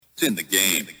in the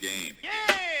game.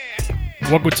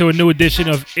 Welcome to a new edition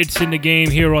of It's in the Game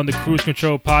here on the Cruise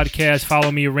Control Podcast.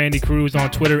 Follow me, Randy Cruz,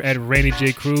 on Twitter at Randy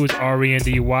J. Cruz,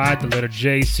 R-E-N-D-Y, the letter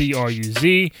J,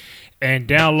 C-R-U-Z. And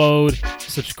download,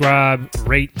 subscribe,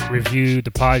 rate, review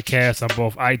the podcast on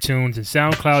both iTunes and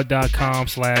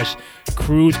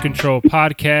SoundCloud.com/Cruise Control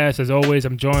Podcast. As always,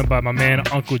 I'm joined by my man,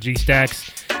 Uncle G Stacks.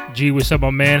 G, what's up,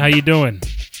 my man? How you doing?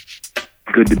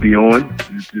 Good to be on.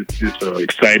 Just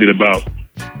excited about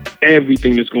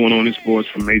everything that's going on in sports,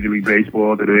 from Major League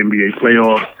Baseball to the NBA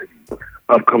playoffs, to the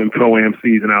upcoming Pro-Am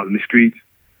season out in the streets.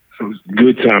 So it's a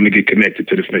good time to get connected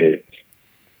to the fans.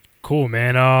 Cool,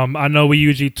 man. I know we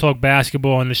usually talk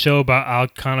basketball on the show, but I'll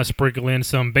kind of sprinkle in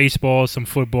some baseball, some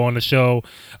football on the show.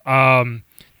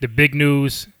 The big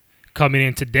news coming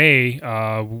in today,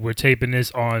 we're taping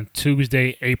this on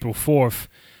Tuesday, April 4th,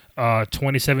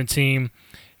 2017.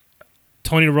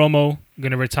 Tony Romo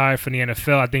going to retire from the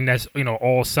NFL. I think that's,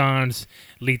 all signs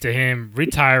lead to him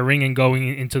retiring and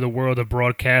going into the world of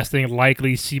broadcasting,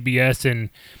 likely CBS,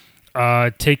 and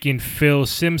taking Phil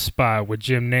Simms' spot with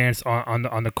Jim Nantz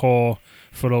on the call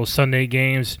for those Sunday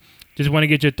games. Just want to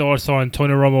get your thoughts on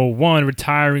Tony Romo, one,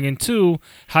 retiring, and two,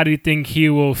 how do you think he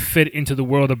will fit into the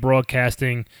world of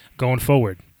broadcasting going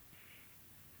forward?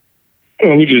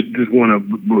 Well, we just want to,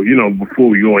 before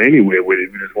we go anywhere with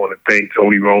it, we just want to thank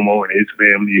Tony Romo and his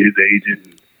family, his agent,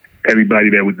 and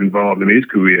everybody that was involved in his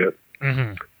career.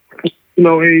 Mm-hmm.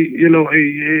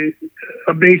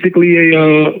 Basically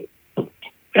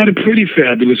had a pretty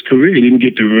fabulous career. He didn't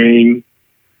get the ring.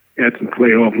 Had some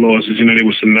playoff losses. There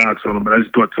was some knocks on him, but I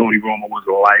just thought Tony Romo was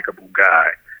a likable guy.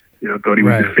 I thought he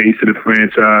was the face of the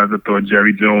franchise. I thought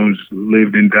Jerry Jones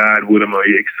lived and died with him.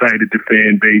 He excited the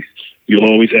fan base. You'll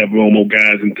always have Romo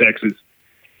guys in Texas.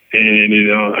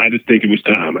 And, I just think it was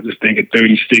time. I just think at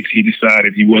 36, he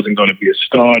decided he wasn't going to be a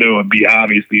starter or be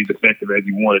obviously as effective as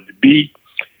he wanted to be.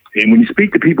 And when you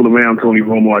speak to people around Tony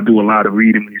Romo, I do a lot of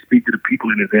reading. When you speak to the people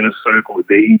in his inner circle,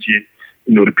 his agent,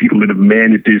 the people that have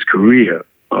managed his career,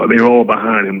 they're all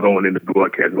behind him going into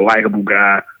broadcast. A likable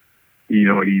guy. He's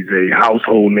a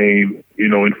household name,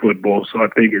 in football. So I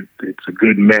think it's a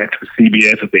good match for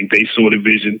CBS. I think they saw the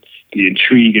vision, the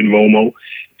intrigue in Romo.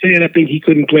 And I think he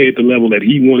couldn't play at the level that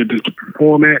he wanted to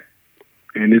perform at.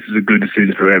 And this is a good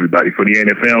decision for everybody, for the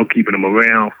NFL, keeping him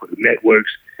around, for the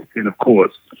networks, and, of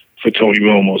course, for Tony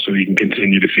Romo so he can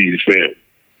continue to feed his family.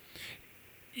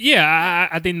 Yeah,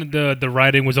 I think the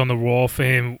writing was on the wall for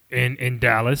him in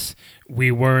Dallas.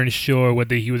 We weren't sure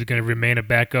whether he was going to remain a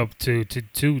backup to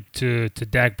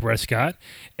Dak Prescott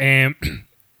and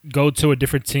go to a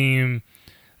different team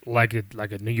like a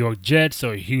New York Jets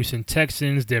or Houston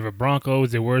Texans, Denver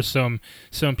Broncos. There were some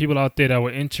people out there that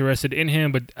were interested in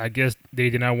him, but I guess they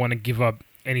did not want to give up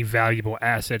any valuable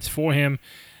assets for him,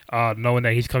 knowing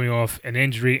that he's coming off an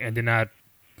injury and did not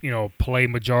play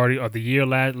majority of the year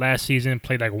last season,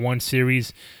 played like one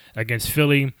series against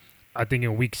Philly, I think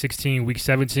in week 16, week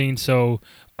 17. So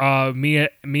me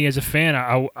as a fan,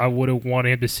 I would have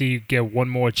wanted him to get one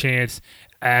more chance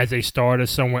as a starter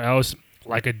somewhere else,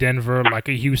 like a Denver, like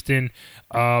a Houston,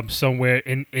 somewhere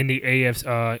in the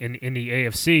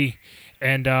AFC.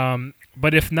 And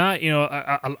but if not,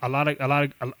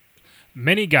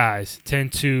 many guys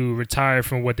tend to retire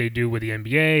from what they do with the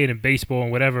NBA and in baseball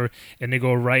and whatever, and they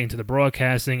go right into the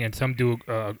broadcasting, and some do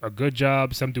a good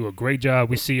job, some do a great job.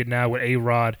 We see it now with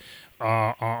A-Rod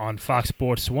on Fox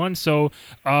Sports 1. So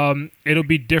it'll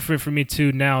be different for me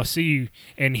to now see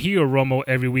and hear Romo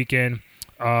every weekend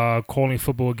calling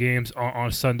football games on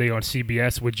Sunday on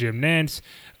CBS with Jim Nantz.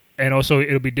 And also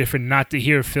it'll be different not to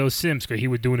hear Phil Simms, because he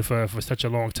was doing it for such a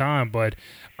long time. But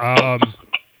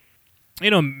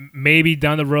maybe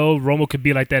down the road, Romo could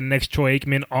be like that next Troy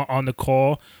Aikman on the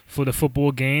call for the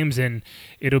football games, and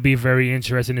it'll be very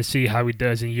interesting to see how he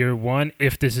does in year one,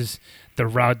 if this is the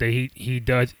route that he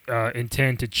does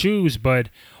intend to choose. But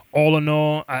all in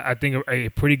all, I think a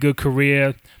pretty good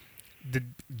career.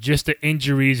 Just the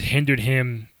injuries hindered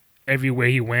him everywhere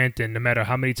he went, and no matter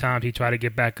how many times he tried to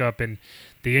get back up, and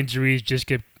the injuries just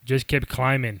kept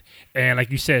climbing. And like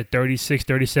you said, 36,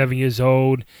 37 years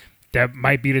old, that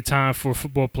might be the time for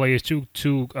football players to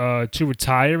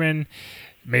retire, and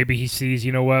maybe he sees,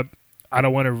 I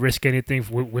don't want to risk anything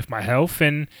with my health,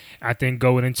 and I think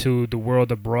going into the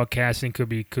world of broadcasting could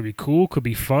be cool, could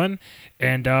be fun,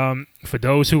 and for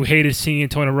those who hated seeing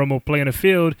Tony Romo play on the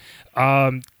field,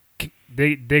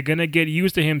 they're gonna get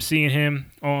used to him seeing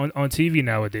him on TV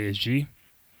nowadays. G.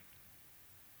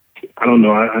 I don't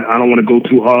know. I don't want to go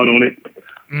too hard on it.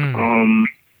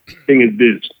 Thing is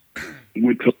this,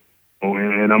 with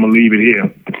and I'm gonna leave it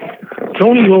here.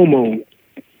 Tony Romo,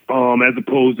 as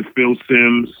opposed to Phil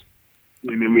Simms,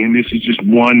 And I mean, this is just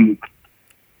one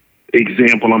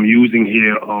example I'm using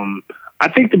here. I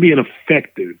think to be an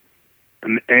effective,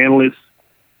 an analyst,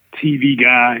 TV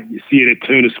guy, you see it at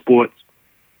Turner Sports,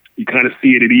 you kind of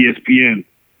see it at ESPN,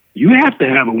 you have to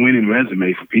have a winning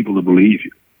resume for people to believe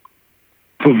you.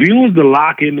 For viewers to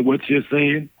lock into what you're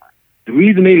saying, the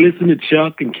reason they listen to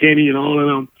Chuck and Kenny and all of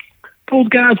them, those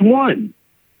guys won.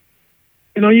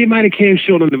 You know, you might have came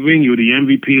short on the ring. You were the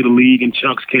MVP of the league in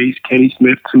Chuck's case. Kenny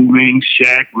Smith, 2 rings.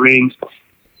 Shaq, rings.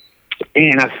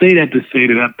 And I say that to say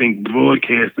that I think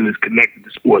broadcasting is connected to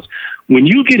sports. When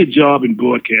you get a job in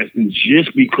broadcasting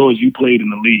just because you played in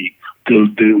the league,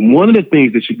 one of the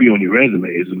things that should be on your resume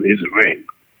is a ring.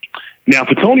 Now,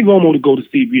 for Tony Romo to go to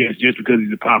CBS just because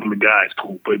he's a popular guy is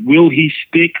cool. But will he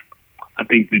stick? I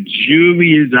think the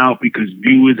jury is out because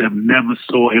viewers have never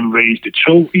saw him raise the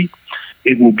trophy.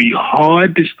 It will be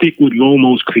hard to stick with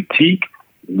Romo's critique.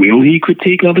 Will he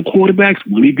critique other quarterbacks?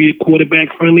 Will he be a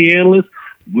quarterback-friendly analyst?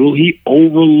 Will he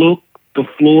overlook the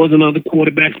flaws in other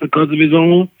quarterbacks because of his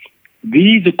own?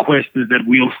 These are questions that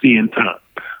we'll see in time.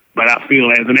 But I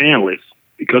feel as an analyst,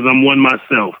 because I'm one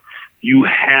myself, you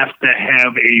have to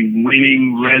have a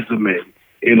winning resume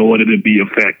in order to be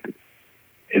effective.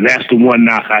 And that's the one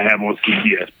knock I have on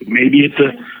CBS. But maybe it's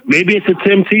a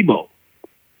Tim Tebow.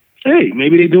 Hey,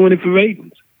 maybe they're doing it for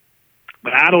ratings.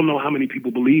 But I don't know how many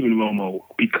people believe in Romo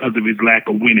because of his lack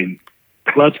of winning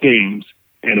clutch games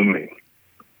and a ring.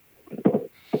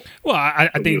 Well, I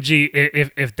think,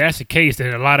 if that's the case,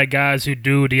 then a lot of guys who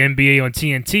do the NBA on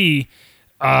TNT,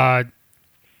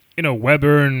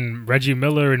 Weber and Reggie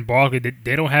Miller and Barkley,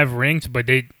 they don't have rings, but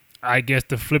I guess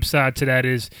the flip side to that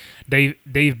is they've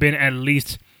been at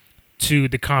least to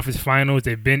the conference finals.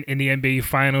 They've been in the NBA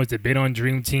finals. They've been on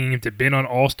Dream Teams. They've been on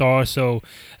All Stars. So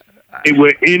they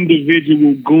were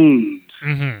individual goons.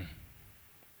 Mm-hmm.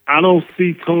 I don't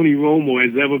see Tony Romo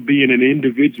as ever being an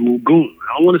individual goon.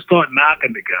 I don't want to start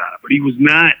knocking the guy, but he was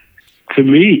not. To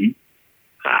me,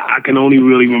 I can only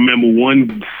really remember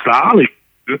one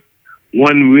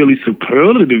really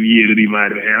superlative year that he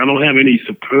might have had. I don't have any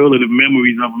superlative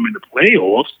memories of him in the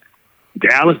playoffs.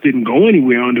 Dallas didn't go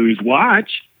anywhere under his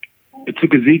watch. It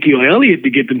took Ezekiel Elliott to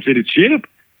get them to the chip.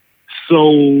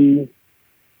 So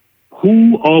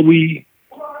who are we?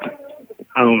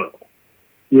 I don't know.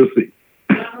 We'll see.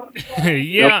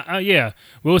 Yeah.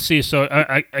 We'll see. So,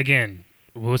 again,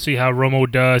 we'll see how Romo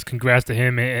does. Congrats to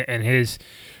him and his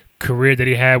career that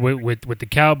he had with the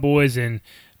Cowboys, and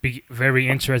be very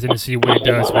interested to see what he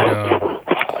does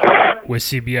with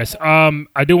CBS.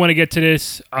 I do want to get to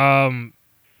this. Our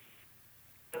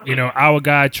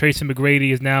guy Tracy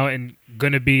McGrady is now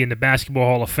going to be in the Basketball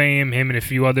Hall of Fame. Him and a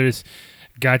few others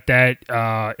got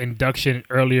that induction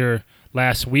earlier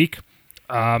last week.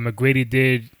 McGrady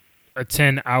did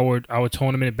attend our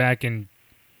tournament back in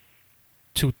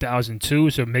 2002,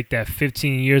 so make that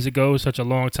 15 years ago, such a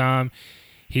long time.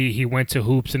 He went to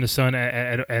Hoops in the Sun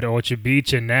at Orchard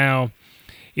Beach, and now,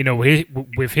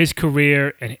 with his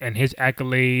career and his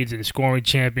accolades and scoring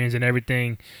champions and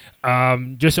everything,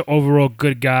 just an overall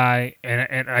good guy.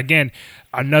 And again,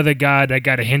 another guy that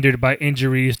got hindered by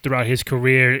injuries throughout his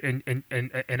career,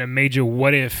 and a major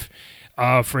what if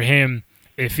for him.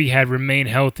 If he had remained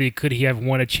healthy, could he have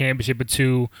won a championship or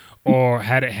two, or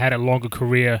had a longer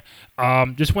career?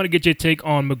 Just want to get your take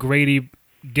on McGrady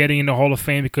getting in the Hall of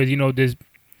Fame, because there's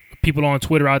people on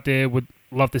Twitter out there would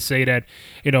love to say that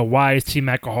why is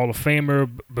T-Mac a Hall of Famer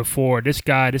before this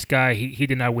guy? This guy he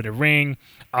did not win a ring.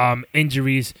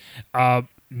 Injuries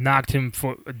knocked him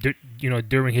for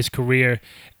during his career,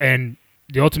 and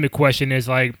the ultimate question is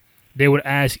they would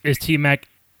ask, is T-Mac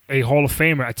a Hall of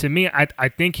Famer? To me, I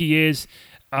think he is.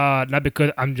 Not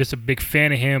because I'm just a big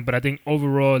fan of him, but I think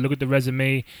overall, look at the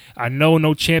resume. I know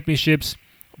no championships,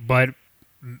 but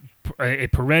a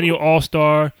perennial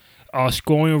All-Star,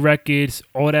 scoring records,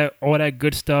 all that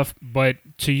good stuff. But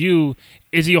to you,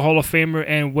 is he a Hall of Famer?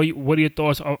 And what are your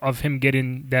thoughts of him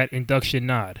getting that induction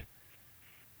nod?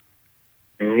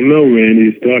 I don't know, man.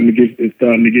 It's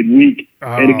starting to get weak.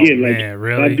 Oh, and again, man,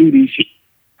 really? I do these shows.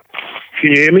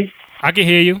 Can you hear me? I can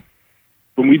hear you.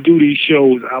 When we do these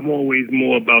shows, I'm always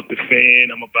more about the fan.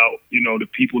 I'm about, the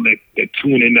people that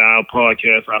tune into our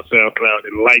podcast, our SoundCloud,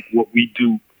 and like what we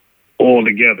do all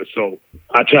together. So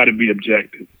I try to be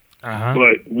objective. Uh-huh.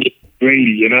 But with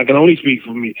Brady, and I can only speak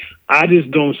for me, I just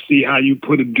don't see how you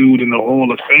put a dude in the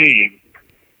Hall of Fame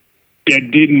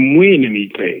that didn't win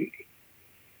anything.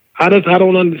 I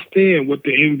don't understand what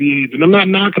the NBA is. And I'm not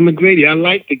knocking McGrady. I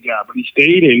like the guy, but he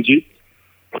stayed injured.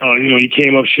 He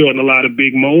came up short in a lot of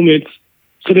big moments.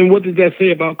 So then what does that say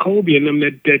about Kobe and them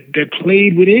that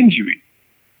played with injury?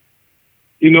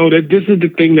 That this is the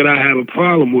thing that I have a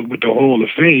problem with the Hall of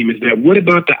Fame is that what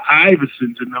about the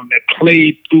Iversons and them that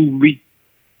played through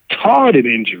retarded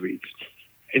injuries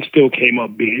and still came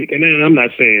up big? And then I'm not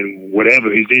saying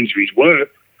whatever his injuries were,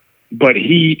 but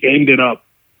he ended up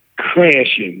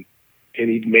crashing, and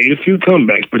he made a few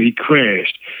comebacks, but he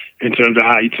crashed in terms of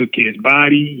how he took care of his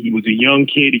body. He was a young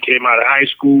kid. He came out of high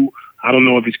school. I don't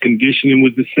know if his conditioning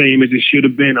was the same as it should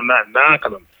have been. I'm not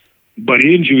knocking him. But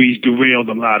injuries derailed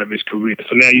a lot of his career.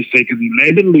 So now you say because he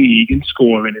led the league in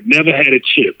scoring and never had a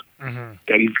chip,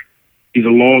 that he's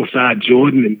alongside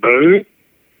Jordan and Bird.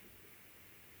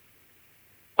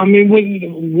 I mean,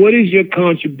 what is your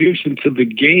contribution to the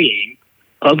game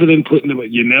other than putting him?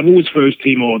 You never was first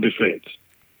team all defense.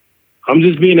 I'm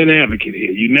just being an advocate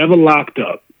here. You never locked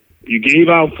up. You gave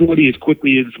out 40 as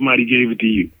quickly as somebody gave it to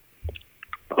you.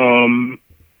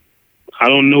 I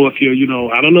don't know if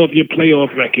I don't know if your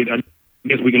playoff record, I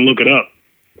guess we can look it up.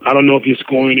 I don't know if your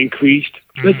scoring increased.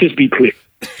 Let's just be clear.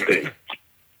 The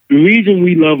reason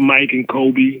we love Mike and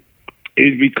Kobe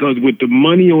is because with the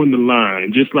money on the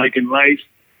line, just like in life,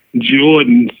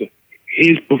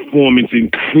 his performance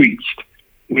increased.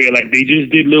 Where like they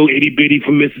just did little itty bitty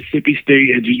from Mississippi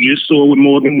State, as you just saw with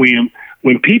Morgan Williams.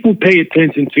 When people pay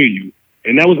attention to you,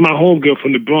 and that was my homegirl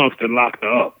from the Bronx that locked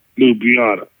her up, Lil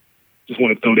Brianna. Just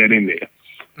want to throw that in there.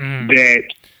 That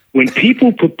when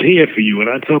people prepare for you, and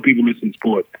I tell people this in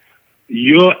sports,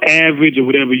 your average or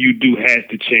whatever you do has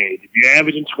to change. If you're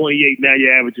averaging 28, now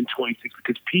you're averaging 26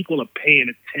 because people are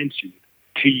paying attention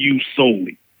to you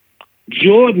solely.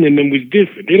 Jordan and them was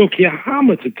different. They don't care how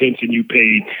much attention you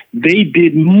paid. They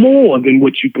did more than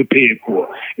what you prepared for.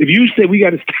 If you said we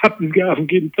got to stop this guy from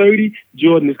getting 30,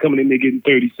 Jordan is coming in there getting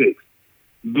 36.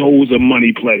 Those are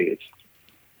money players.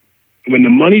 When the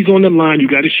money's on the line, you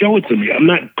got to show it to me. I'm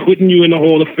not putting you in the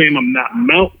Hall of Fame. I'm not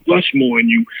Mount Rushmoreing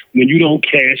you when you don't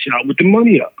cash out with the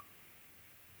money up.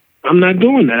 I'm not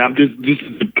doing that. This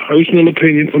is a personal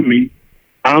opinion for me.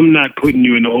 I'm not putting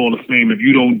you in the Hall of Fame if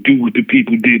you don't do what the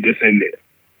people did that's in there.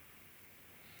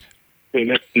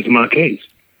 And that's just my case.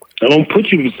 I don't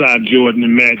put you beside Jordan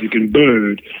and Magic and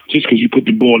Bird just because you put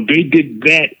the ball. They did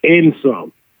that and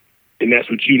some. And that's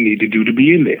what you need to do to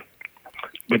be in there.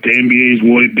 But the NBA's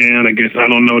watered down. I guess, I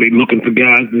don't know. They're looking for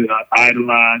guys that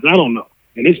idolize. I don't know.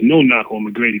 And it's no knock on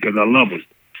McGrady because I love him.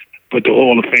 But the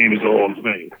Hall of Fame is the Hall of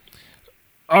Fame.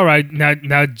 All right.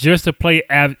 Now just to play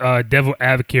devil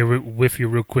advocate with you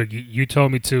real quick, you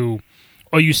told me to,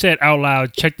 or you said out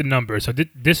loud, check the numbers. So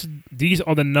these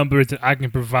are the numbers that I can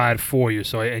provide for you.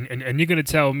 So and you're going to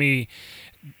tell me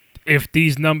if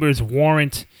these numbers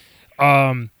warrant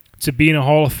to be in a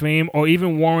Hall of Fame or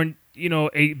even warrant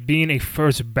being a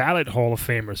first ballot Hall of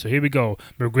Famer. So here we go.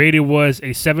 McGrady was a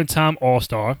 7-time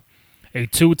All-Star, a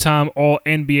 2-time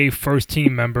All-NBA first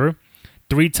team member,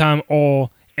 3-time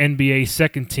All-NBA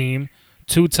second team,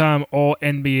 2-time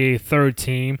All-NBA third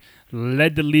team,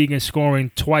 led the league in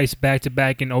scoring twice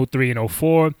back-to-back in 03 and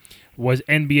 04, was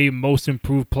NBA most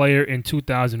improved player in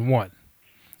 2001.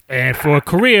 And for a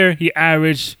career, he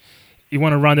averaged, you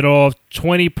want to round it off,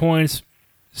 20 points,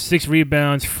 6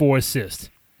 rebounds, 4 assists.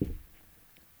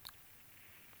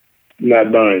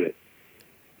 Not buying it.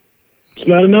 It's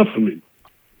not enough for me.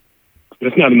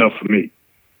 That's not enough for me.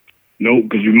 No,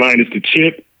 because you minus the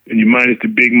chip and you minus the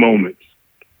big moments.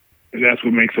 And that's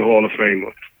what makes a Hall of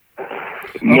Famer.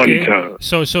 Money time.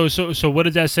 So what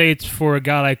does that say for a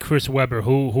guy like Chris Webber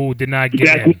who did not get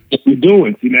that's in? What we're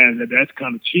doing. See, that's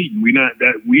kind of cheating.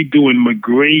 We doing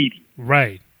McGrady.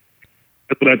 Right.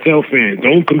 That's what I tell fans.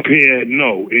 Don't compare.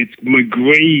 No, it's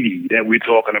McGrady that we're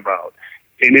talking about.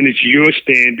 And then it's your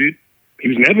standard. He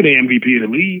was never the MVP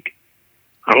of the league.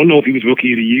 I don't know if he was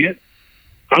Rookie of the Year.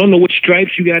 I don't know what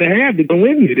stripes you got to have to go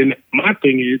in it. And my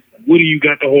thing is, what do you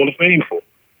got the Hall of Fame for?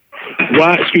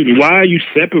 Why are you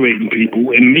separating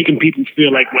people and making people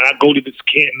feel like when I go to this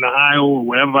Canton, Ohio, or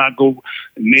wherever I go,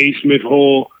 Naismith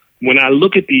Hall, when I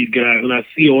look at these guys and I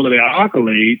see all of their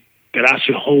accolades, that I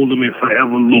should hold them in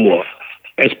forever lore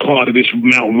as part of this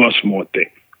Mount Rushmore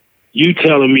thing? You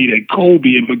telling me that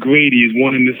Kobe and McGrady is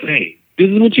one and the same. This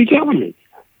is what you're telling me.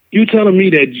 You're telling me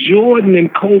that Jordan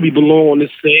and Kobe belong on the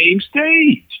same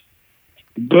stage.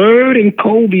 Bird and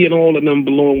Kobe and all of them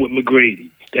belong with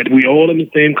McGrady. That we all in the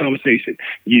same conversation.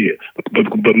 Yeah, but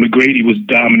McGrady was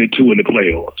dominant too in the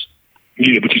playoffs.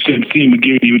 Yeah, but you shouldn't see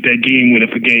McGrady with that game winner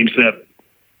for Game 7.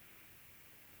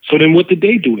 So then what did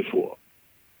they do it for?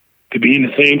 To be in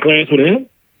the same class with him?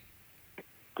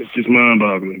 It's just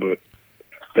mind-boggling, but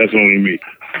that's only me.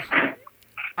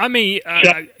 I mean,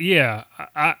 yeah,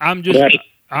 I'm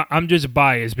just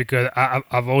biased because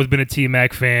I've always been a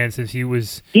T-Mac fan since he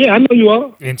was. Yeah, I know you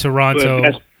are in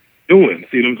Toronto. doing.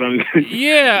 See what I'm trying to say?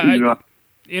 Yeah.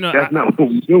 That's not what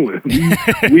we're doing.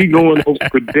 We going over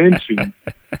credentials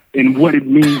and what it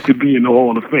means to be in the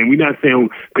Hall of Fame. We're not saying,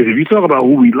 because if you talk about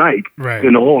who we like, right,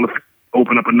 then the Hall of Fame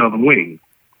open up another wing.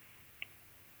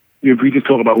 If we just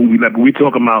talk about who we like, but we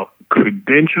talk about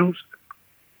credentials,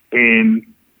 and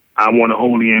I want to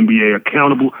hold the NBA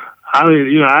accountable. I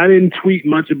didn't tweet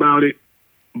much about it,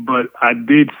 but I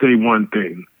did say one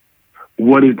thing.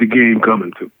 What is the game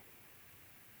coming to?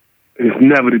 It's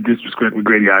never to disrespect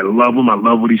McGrady. I love him. I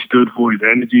love what he stood for, his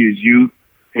energy, his youth.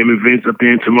 Him and Vince up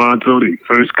there in Toronto, they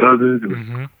first cousins.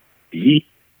 Mm-hmm. He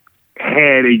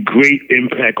had a great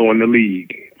impact on the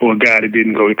league for a guy that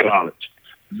didn't go to college.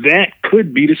 That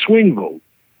could be the swing vote.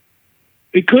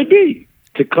 It could be.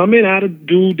 To come in out of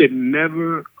dude that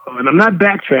never, and I'm not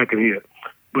backtracking here,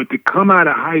 but to come out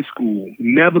of high school,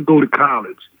 never go to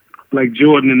college like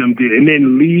Jordan and them did, and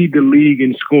then lead the league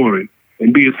in scoring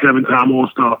and be a 7-time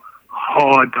All-Star,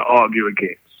 hard to argue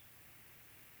against.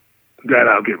 That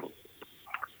I'll give him.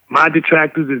 My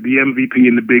detractors is the MVP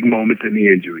in the big moments and the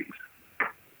injuries.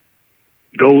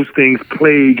 Those things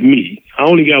plague me. I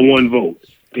only got one vote.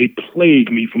 They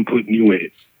plague me from putting you in.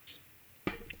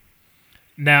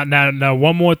 Now,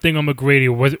 one more thing on McGrady.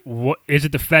 What is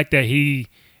it? The fact that he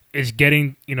is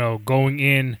getting, going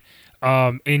in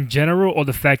general, or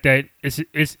the fact that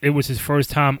it was his first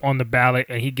time on the ballot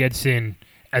and he gets in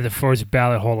as the first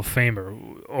ballot Hall of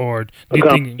Famer, or do you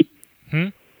think?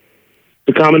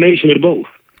 The combination of both.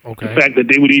 Okay. The fact that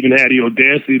they would even have the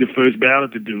audacity the first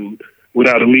ballot to do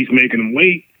without at least making him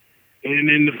wait, and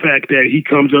then the fact that he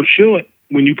comes up short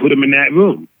when you put him in that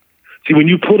room. See, when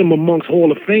you put him amongst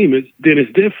Hall of Famers, then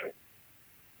it's different.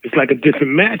 It's like a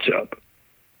different matchup.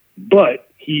 But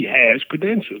he has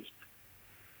credentials.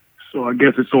 So I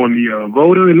guess it's on the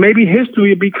voter, and maybe history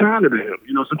would be kinder to him.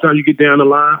 Sometimes you get down the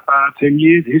line 5, 10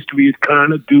 years, history is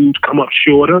kinder, dudes come up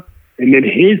shorter, and then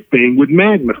his thing would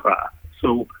magnify.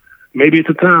 So maybe it's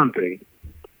a time thing.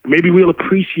 Maybe we'll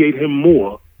appreciate him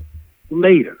more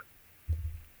later.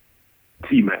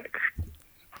 T-Mac.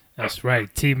 That's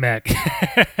right, T-Mac.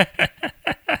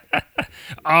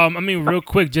 Real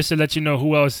quick, just to let you know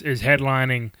who else is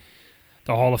headlining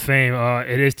the Hall of Fame.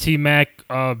 It is T-Mac,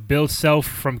 Bill Self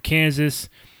from Kansas,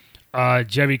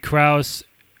 Jerry Krause,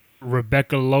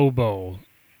 Rebecca Lobo.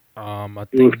 I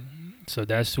think so.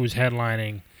 That's who's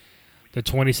headlining the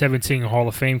 2017 Hall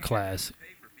of Fame class.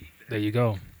 There you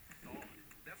go.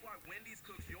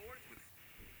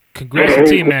 Congrats to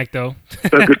T-Mac, though.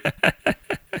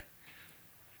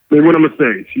 What I'm gonna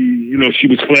say? She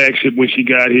was flagship when she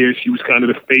got here. She was kind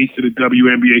of the face of the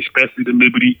WNBA, especially the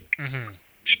Liberty. Mm-hmm.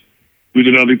 With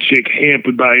another chick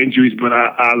hampered by injuries, but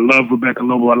I love Rebecca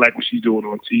Lobo. I like what she's doing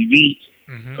on TV.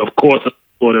 Mm-hmm. Of course, I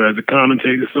support her as a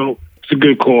commentator, so it's a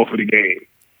good call for the game.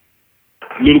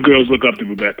 Little girls look up to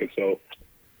Rebecca, so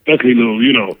especially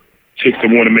little, chicks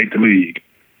that want to make the league.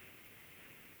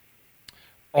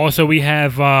 Also, we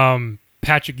have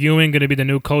Patrick Ewing going to be the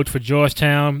new coach for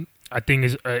Georgetown. I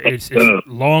think it's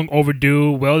long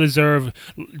overdue, well-deserved.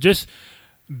 Just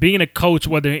being a coach,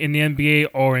 whether in the NBA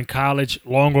or in college,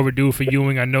 long overdue for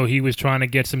Ewing. I know he was trying to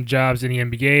get some jobs in the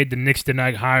NBA. The Knicks did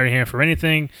not hire him for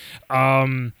anything.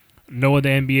 No other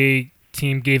NBA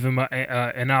team gave him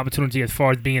an opportunity as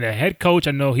far as being a head coach.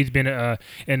 I know he's been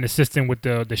an assistant with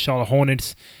the Charlotte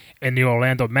Hornets and the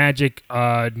Orlando Magic.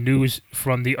 News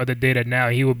from the other day that now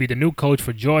he will be the new coach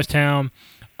for Georgetown.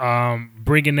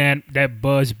 Bringing that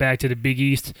buzz back to the Big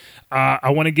East. I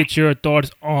want to get your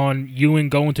thoughts on Ewing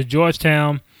going to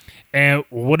Georgetown, and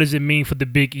what does it mean for the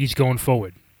Big East going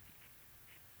forward?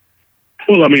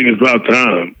 Well, it's about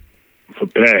time for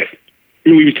Pat.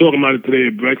 We were talking about it today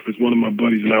at breakfast, one of my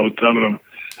buddies, and I was telling him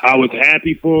I was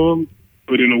happy for him,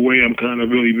 but in a way I'm kind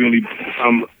of really,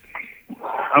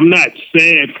 I'm not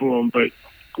sad for him, but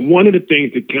one of the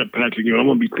things that kept Patrick Ewing, I'm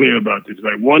going to be clear about this,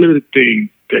 like one of the things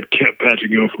that kept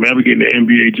Patrick Ewing from ever getting an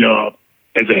NBA job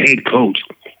as a head coach,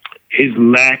 his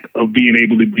lack of being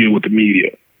able to deal with the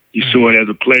media. You saw it as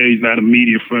a player. He's not a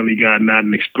media-friendly guy, not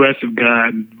an expressive guy,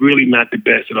 really not the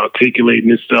best at articulating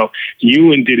himself.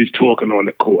 Ewing did his talking on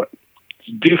the court.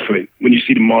 It's different when you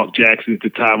see the Mark Jacksons, the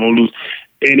Tyronn Lues.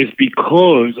 And it's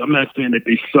because, I'm not saying that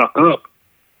they suck up,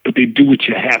 but they do what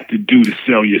you have to do to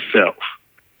sell yourself.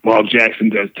 Mark Jackson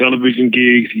does television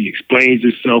gigs. He explains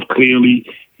himself clearly.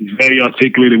 He's very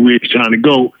articulate where he's trying to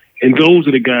go. And those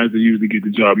are the guys that usually get the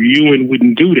job. Ewing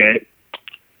wouldn't do that.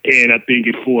 And I think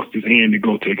it forced his hand to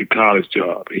go take a college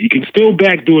job. He can still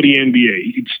backdoor the NBA.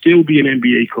 He can still be an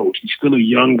NBA coach. He's still a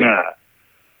young guy.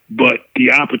 But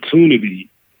the opportunity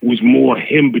was more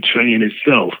him betraying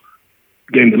himself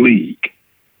than the league.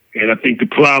 And I think the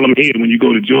problem here when you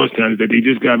go to Georgetown is that they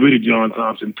just got rid of John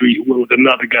Thompson III, who was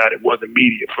another guy that wasn't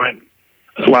media friendly.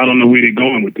 That's why I don't know where they're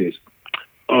going with this.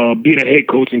 Being a head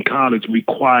coach in college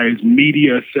requires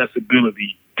media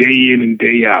accessibility day in and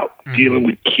day out, dealing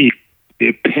with kids,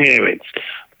 their parents,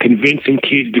 convincing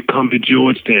kids to come to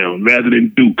Georgetown rather than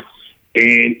Duke.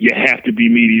 And you have to be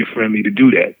media friendly to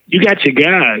do that. You got your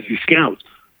guys, your scouts,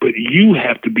 but you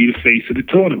have to be the face of the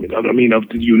tournament. I mean, of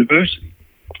the university.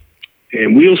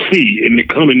 And we'll see in the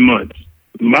coming months.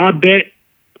 My bet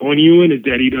on Ewing is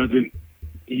that he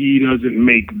doesn't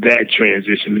make that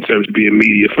transition in terms of being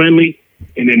media friendly,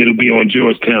 and then it'll be on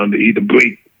Georgetown to either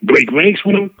break ranks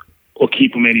with him or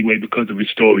keep him anyway because of his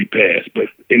storied past. But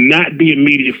in not being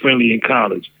media friendly in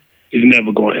college is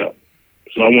never going to help.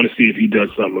 So I want to see if he does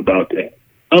something about that.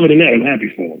 Other than that, I'm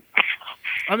happy for him.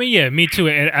 I mean, yeah, me too.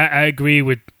 And I agree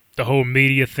with the whole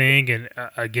media thing. And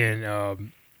again,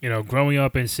 growing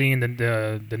up and seeing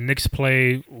the Knicks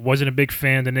play, wasn't a big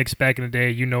fan of the Knicks back in the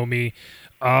day. You know me.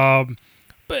 But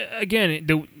again,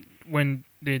 when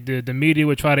the media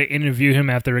would try to interview him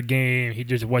after a game, he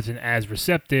just wasn't as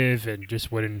receptive and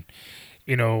just wouldn't,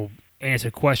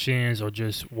 answer questions or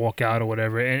just walk out or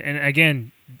whatever. And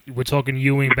again, we're talking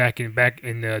Ewing back in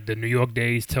the New York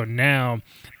days till now,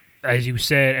 as you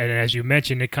said and as you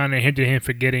mentioned, it kind of hindered him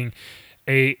for getting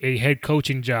a head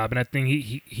coaching job. And I think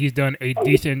he's done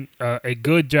a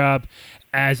good job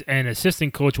as an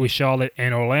assistant coach with Charlotte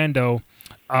and Orlando.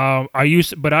 Are you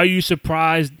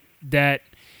surprised that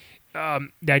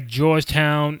that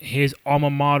Georgetown, his alma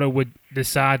mater, would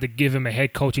decide to give him a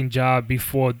head coaching job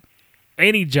before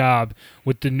any job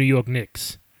with the New York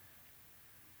Knicks?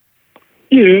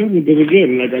 Yeah, but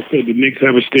again, like I said, the Knicks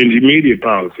have a stingy media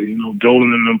policy.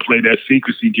 Dolan and them play that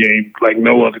secrecy game like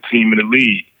no other team in the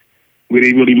league, where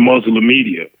they really muzzle the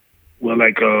media. Well,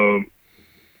 like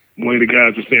one of the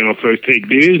guys was saying on First Take,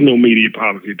 there is no media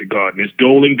policy at the Garden. It's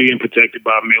Dolan being protected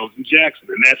by Mills and Jackson,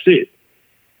 and that's it.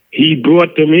 He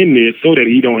brought them in there so that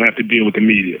he don't have to deal with the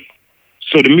media.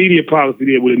 So the media policy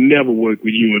there would have never worked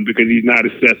with Ewing because he's not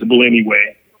accessible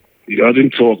anyway. He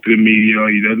doesn't talk to the media.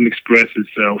 He doesn't express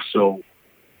himself. So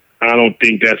I don't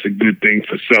think that's a good thing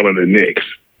for selling the Knicks.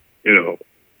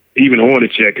 Even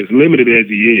Hornacek, as limited as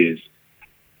he is,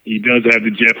 he does have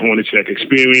the Jeff Hornacek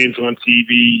experience on TV.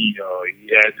 He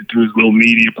has to do his little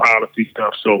media policy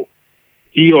stuff. So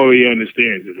he already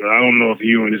understands it. I don't know if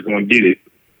Ewing is going to get it.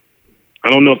 I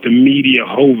don't know if the media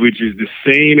overage is the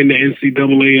same in the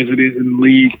NCAA as it is in the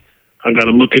league. I got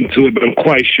to look into it, but I'm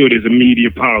quite sure there's a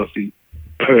media policy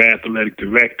per athletic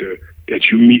director that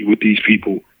you meet with these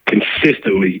people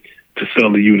consistently to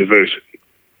sell the university.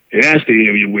 And that's the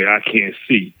area where I can't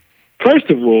see.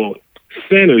 First of all,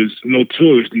 centers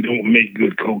notoriously don't make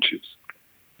good coaches.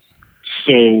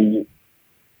 So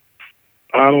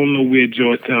I don't know where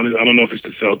Georgetown is. I don't know if it's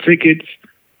to sell tickets.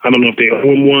 I don't know if they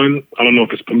own one. I don't know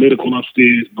if it's political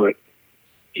upstairs, but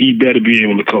he better be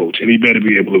able to coach and he better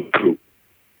be able to recruit.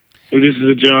 So this is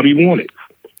a job he wanted.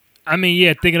 I mean,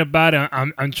 yeah, thinking about it,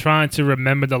 I'm trying to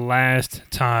remember the last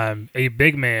time a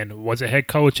big man was a head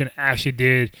coach and actually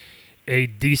did a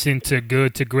decent to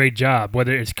good to great job,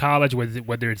 whether it's college,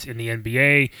 whether it's in the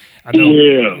NBA. I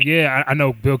know, I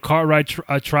know Bill Cartwright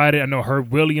tried it. I know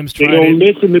Herb Williams tried it. They don't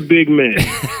listen to big men.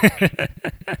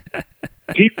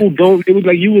 People don't. It was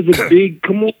like you was a big.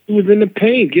 Come on, you was in the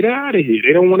paint. Get out of here.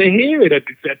 They don't want to hear it at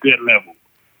that level.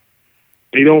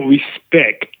 They don't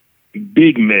respect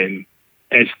big men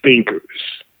as thinkers.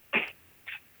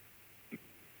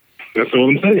 That's all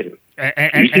I'm saying.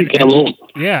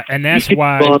 And that's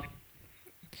why.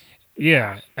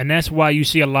 Yeah, and that's why you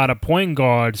see a lot of point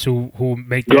guards who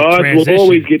make that transition. Guards will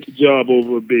always get the job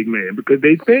over a big man because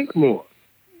they think more,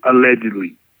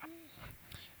 allegedly.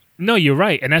 No, you're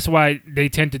right, and that's why they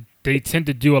tend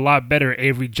to do a lot better.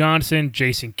 Avery Johnson,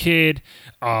 Jason Kidd,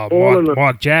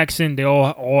 Mark Jackson, they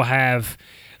all have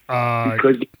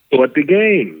because they taught the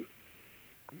game.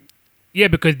 Yeah,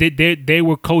 because they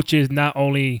were coaches. Not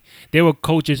only they were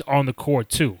coaches on the court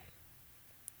too,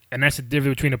 and that's the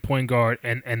difference between the point guard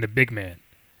and the big man.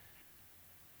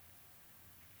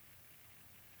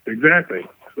 Exactly.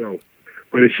 So,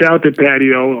 but a shout to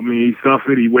Patio. I mean, he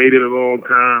suffered. He waited a long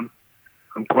time.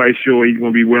 I'm quite sure he's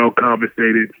going to be well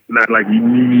compensated. Not like he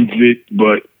needs it,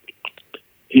 but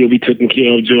he'll be taken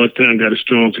care of. Georgetown got a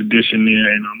strong tradition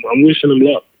there, and I'm wishing him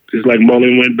luck. Just like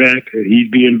Mullen went back, and he's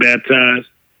being baptized.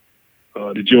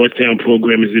 The Georgetown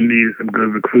program is in need of some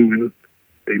good recruiting.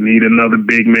 They need another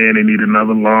big man. They need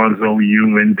another Lonzo,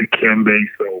 Ewing, Dikembe.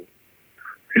 So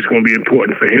it's going to be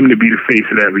important for him to be the face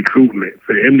of that recruitment,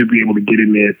 for him to be able to get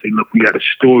in there and say, look, we got a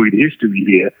storied history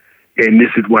here. And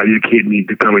this is why your kid needs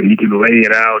to come in. He can lay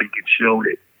it out. He can show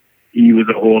it. he was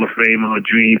a Hall of Famer, a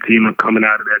dream teamer coming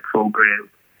out of that program.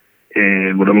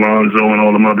 And with Alonzo and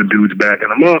all them other dudes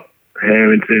backing him up,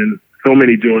 Harrington, so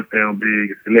many Georgetown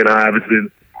bigs, and then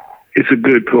Iverson, it's a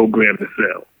good program to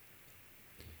sell.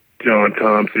 John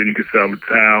Thompson, you can sell the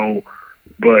towel,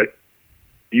 but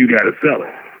you got to sell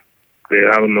it.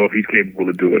 And I don't know if he's capable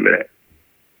of doing that.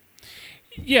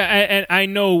 Yeah, and I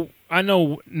know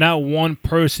not one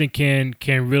person can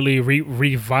really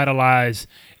revitalize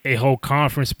a whole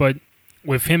conference, but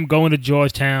with him going to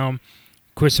Georgetown,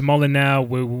 Chris Mullin now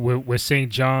with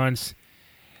St. John's,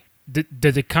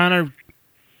 does it kind of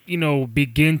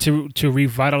begin to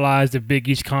revitalize the Big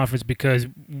East Conference? Because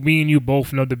we and you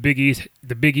both know the Big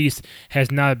East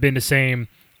has not been the same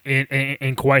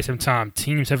in quite some time.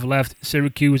 Teams have left.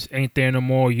 Syracuse ain't there no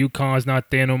more. UConn's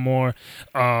not there no more.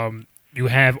 You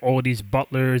have all these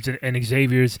Butlers and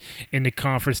Xaviers in the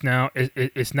conference now.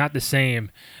 It's not the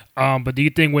same. But do you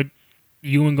think with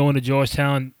Ewing going to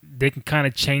Georgetown, they can kind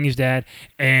of change that?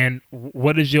 And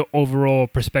what is your overall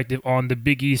perspective on the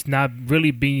Big East not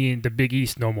really being the Big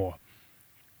East no more?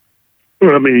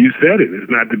 Well, I mean, you said it.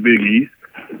 It's not the Big East.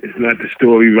 It's not the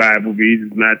story rivalries.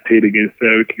 It's not Pitt against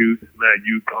Syracuse. It's not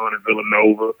UConn and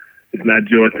Villanova. It's not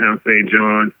Georgetown, St.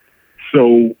 John's.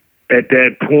 So at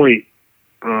that point,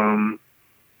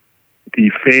 the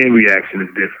fan reaction is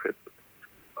different.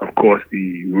 Of course,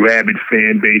 the rabid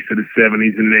fan base of the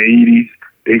 70s and the 80s,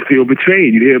 they feel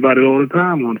betrayed. You hear about it all the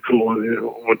time on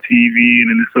TV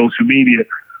and in the social media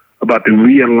about the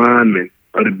realignment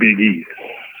of the Big East,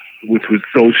 which was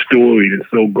so storied and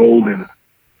so golden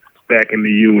back in the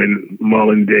Ewing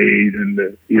Mullen days, and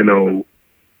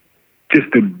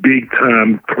just the big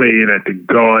time playing at the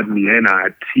Garden, the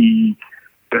NIT,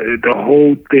 the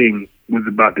whole thing was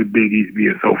about the Big East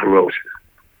being so ferocious.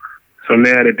 So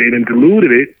now that they done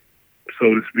diluted it,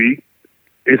 so to speak,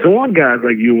 it's on guys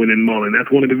like Ewing and Mullen.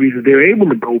 That's one of the reasons they're able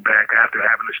to go back after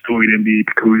having a storied NBA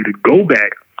career, to go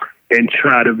back and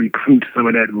try to recruit some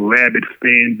of that rabid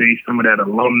fan base, some of that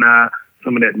alumni,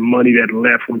 some of that money that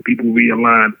left when people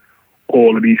realigned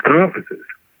all of these conferences.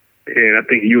 And I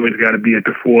think Ewing's got to be at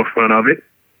the forefront of it.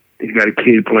 He's got a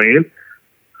kid playing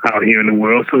out here in the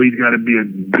world, so he's got to be a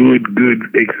good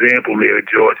example there at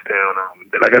Georgetown.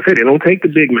 Like I said, they don't take the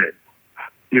big men,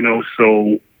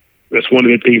 so that's one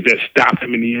of the things that stopped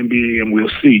him in the NBA, and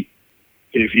we'll see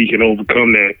if he can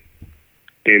overcome that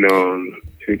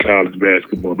in college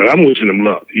basketball. But I'm wishing him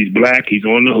luck. He's black. He's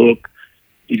on the hook.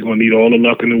 He's going to need all the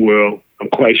luck in the world. I'm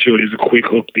quite sure there's a quick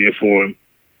hook there for him.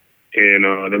 And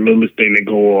the littlest thing that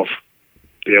go off,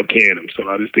 they'll can him. So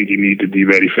I just think he needs to be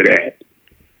ready for that.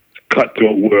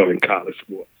 Cutthroat world in college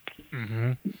sports.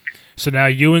 Mm-hmm. So now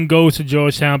Ewing goes to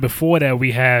Georgetown. Before that,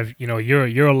 we have,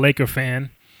 you're a Laker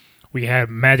fan. We have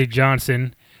Magic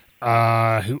Johnson,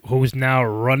 who's now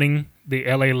running the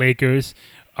LA Lakers.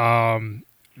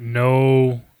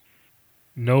 No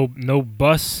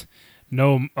Bus,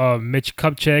 no Mitch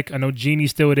Kupchak. I know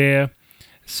Jeannie's still there.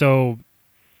 So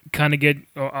kind of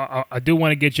I do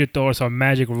want to get your thoughts on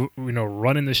Magic,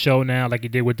 running the show now like he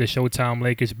did with the Showtime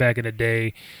Lakers back in the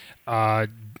day.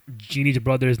 Jeannie's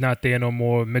brother is not there no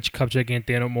more. Mitch Kupchak ain't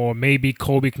there no more. Maybe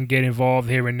Kobe can get involved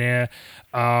here and there.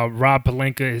 Rob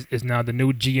Pelinka is now the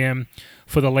new GM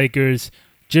for the Lakers.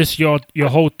 Just your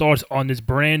whole thoughts on this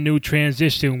brand new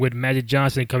transition with Magic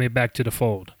Johnson coming back to the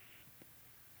fold.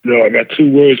 No, I got two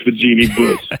words for Jeannie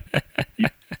Buss.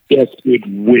 That's with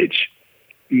which.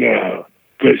 No.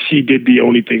 But she did the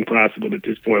only thing possible at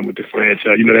this point with the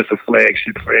franchise. That's a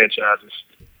flagship franchise. It's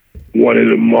one of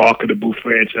the marketable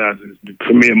franchises, the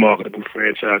premier marketable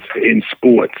franchise in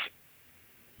sports.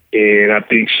 And I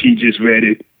think she just read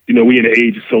it. We're in the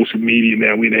age of social media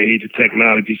now. We're in the age of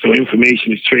technology. So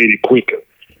information is traded quicker.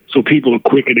 So people are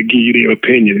quicker to give you their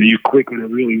opinion. And you're quicker to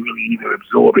really, really either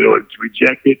absorb it or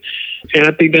reject it. And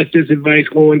I think that's just advice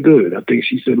going good. I think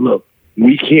she said, look,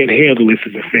 we can't handle this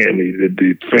as a family.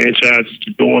 The franchise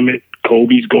is dormant.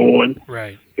 Kobe's gone.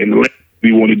 Right. And what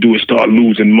we want to do is start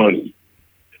losing money.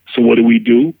 So what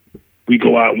do? We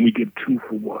go out and we get 2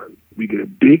 for 1. We get a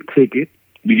big ticket.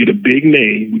 We get a big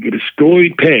name. We get a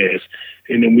storied pass.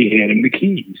 And then we hand him the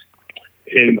keys.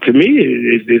 And to me,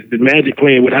 it's the Magic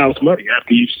playing with house money.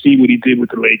 After you see what he did with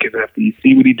the Lakers, after you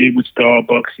see what he did with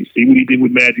Starbucks, you see what he did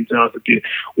with Magic Johnson,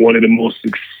 one of the most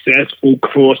successful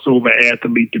crossover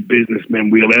athlete to businessmen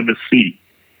we'll ever see.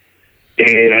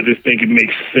 And I just think it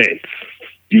makes sense.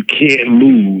 You can't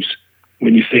lose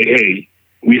when you say, hey,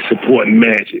 we're supporting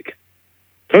Magic.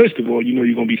 First of all, you're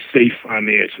going to be safe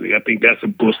financially. I think that's a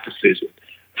Bush decision.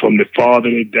 From the father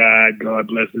that died, God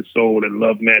bless his soul, that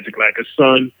loved Magic like a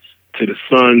son, to the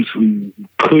sons who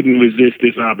couldn't resist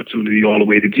this opportunity, all the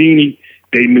way to Jeannie,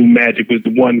 they knew Magic was the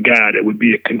one guy that would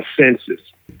be a consensus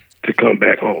to come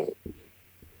back home.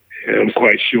 And I'm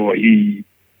quite sure he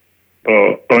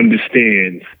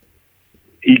understands.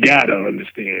 He got to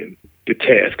understand the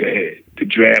task ahead, the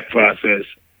draft process.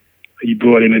 He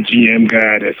brought in a GM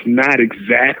guy that's not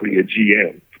exactly a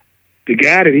GM. The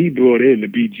guy that he brought in to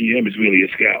be GM is really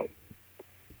a scout.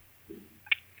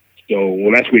 So,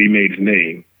 well, that's where he made his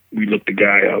name. We looked the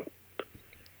guy up.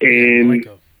 And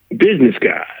business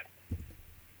guy,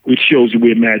 which shows you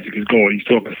where Magic is going. He's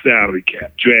talking salary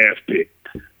cap, draft pick,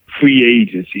 free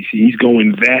agency. See, he's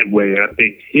going that way. I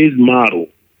think his model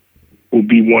will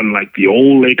be one like the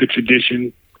old Laker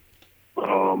tradition,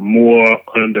 more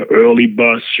under early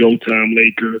bust, Showtime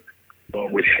Laker,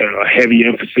 with a heavy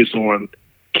emphasis on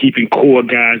keeping core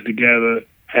guys together,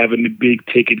 having the big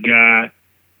ticket guy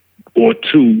or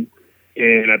two,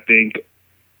 and I think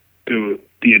the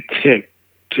attempt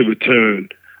to return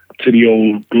to the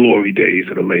old glory days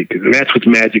of the Lakers. And that's what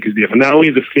Magic is there for. Not only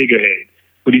as a figurehead,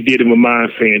 but he's there to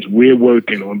remind fans we're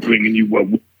working on bringing you what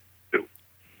we do.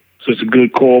 So it's a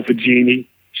good call for Jeannie.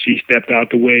 She stepped out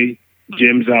the way.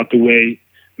 Jim's out the way.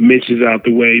 Mitch is out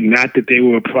the way. Not that they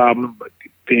were a problem, but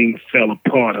things fell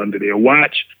apart under their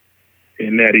watch.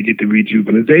 And now they get the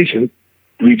revitalization,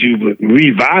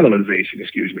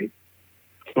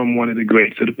 from one of the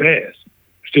greats of the past.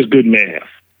 It's just good math.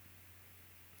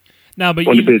 Now, but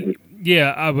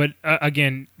but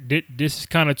again, this is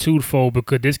kind of twofold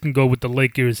because this can go with the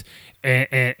Lakers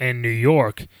and New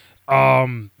York.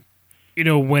 When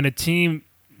a team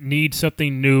needs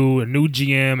something new, a new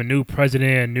GM, a new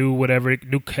president, a new whatever,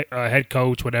 new head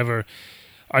coach, whatever,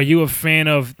 are you a fan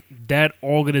of that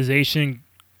organization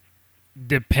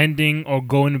depending or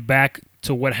going back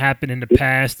to what happened in the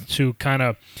past to kind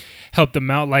of help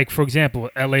them out? Like, for example,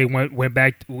 LA went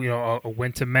back,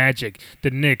 went to Magic.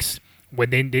 The Knicks, when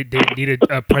they needed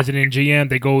a president and GM,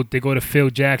 they go to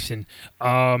Phil Jackson.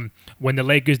 When the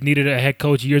Lakers needed a head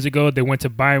coach years ago, they went to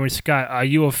Byron Scott. Are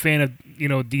you a fan of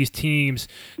these teams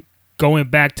going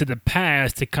back to the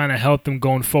past to kind of help them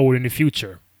going forward in the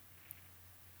future?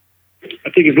 I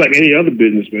think it's like any other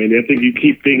business, man. I think you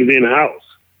keep things in-house.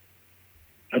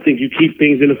 I think you keep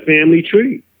things in a family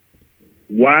tree.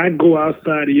 Why go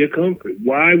outside of your comfort?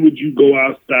 Why would you go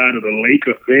outside of the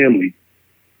Laker family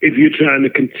if you're trying to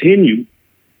continue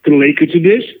the Laker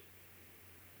tradition?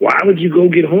 Why would you go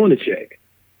get Hornacek?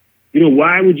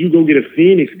 Why would you go get a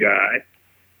Phoenix guy,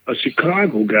 a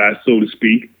Chicago guy, so to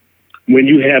speak, when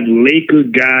you have Laker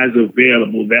guys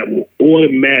available that will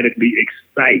automatically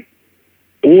excite,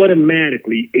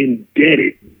 automatically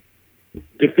indebted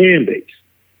the fan base?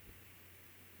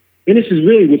 And this is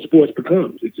really what sports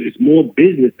becomes. It's more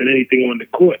business than anything on the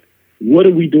court. What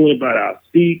are we doing about our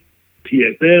seats,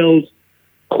 PSLs,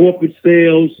 corporate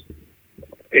sales,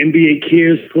 NBA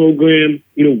Cares program?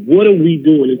 What are we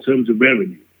doing in terms of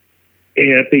revenue?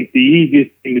 And I think the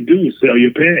easiest thing to do is sell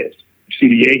your past. You see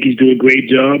the Yankees do a great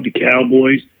job, the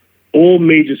Cowboys, all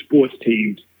major sports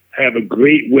teams have a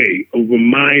great way of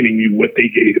reminding you what they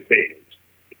gave the fans.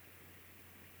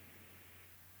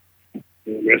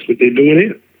 And that's what they're doing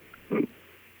here.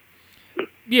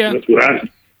 Yeah, that's what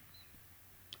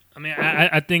I mean,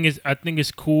 I think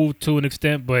it's cool to an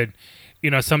extent, but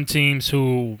some teams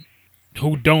who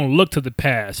don't look to the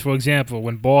past. For example,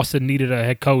 when Boston needed a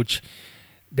head coach,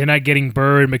 they're not getting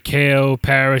Bird, McHale,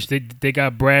 Parrish. They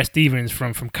got Brad Stevens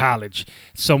from college,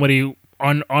 somebody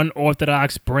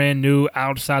unorthodox, brand new,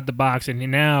 outside the box, and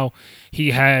now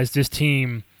he has this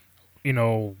team,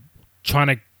 trying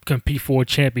to compete for a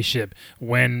championship.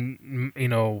 When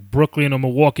Brooklyn or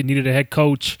Milwaukee needed a head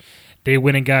coach, they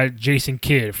went and got Jason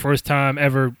Kidd, first time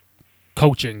ever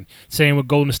coaching. Same with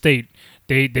Golden State.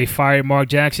 They fired Mark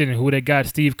Jackson, and who they got?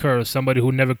 Steve Kerr, somebody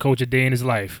who never coached a day in his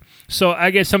life. So I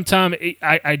guess sometimes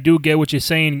I do get what you're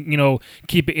saying.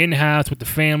 Keep it in house with the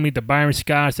family, the Byron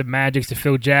Scotts, the Magics, the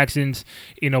Phil Jacksons.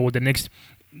 With the Knicks.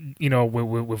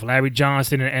 With Larry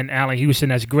Johnson and Allen Houston,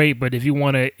 that's great. But if you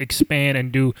want to expand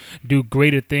and do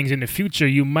greater things in the future,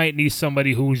 you might need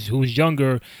somebody who's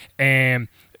younger and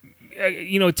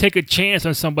take a chance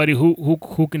on somebody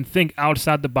who can think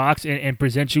outside the box and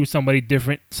present you somebody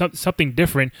different, something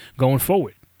different going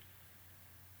forward.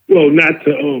 Well, not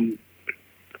to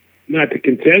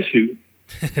contest you,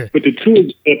 but the two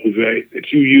examples, right,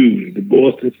 that you used, the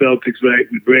Boston Celtics, right,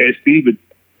 with Brad Stevens,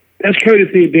 that's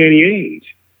courtesy of Danny Ainge.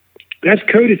 That's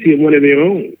courtesy of one of their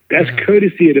own. That's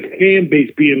courtesy of the fan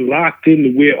base being locked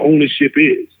into where ownership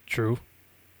is. True.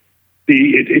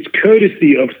 It's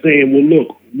courtesy of saying, well,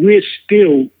 look, we're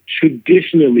still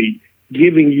traditionally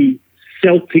giving you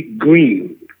Celtic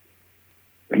green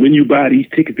when you buy these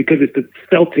tickets because it's the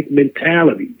Celtic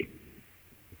mentality.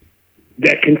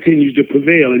 that continues to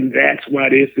prevail, and that's why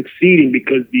they're succeeding,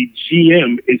 because the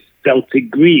GM is Celtic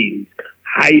Green.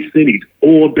 Heisen, he's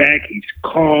Auerbach, he's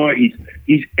Carr,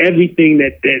 he's everything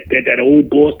that old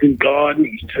Boston Garden.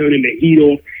 He's turning the heat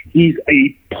off. He's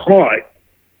a part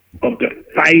of the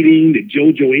fighting, the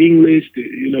JoJo English,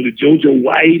 the JoJo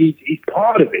White. He's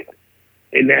part of it,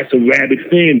 and that's a rabid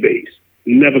fan base.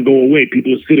 Never go away.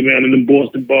 People will sit around in the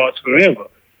Boston bars forever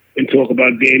and talk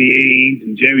about Danny Ainge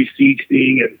and Jerry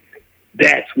Siegstein, and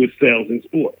that's what sells in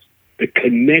sports. The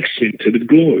connection to the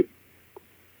glory.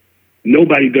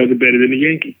 Nobody does it better than the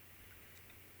Yankees.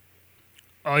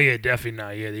 Oh yeah, definitely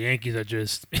not. Yeah, the Yankees are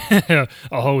just a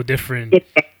whole different.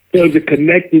 Because of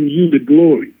connecting you to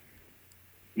glory.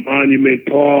 Monument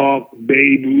Park,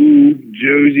 Babe Ruth,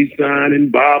 jersey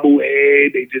signing,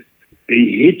 bobblehead. They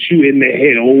hit you in the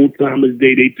head. Old timers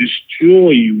day, they destroy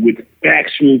you with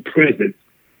factual presence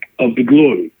of the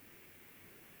glory.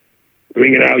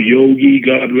 Bringing out Yogi,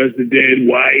 God rest the dead,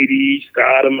 Whitey,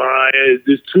 Stoudemire. It's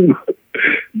just too much.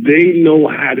 They know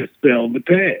how to spell the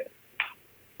past.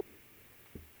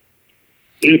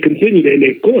 They'll continue, and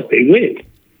of course they win.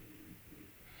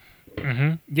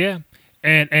 Mm-hmm. Yeah,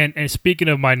 and speaking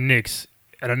of my Knicks,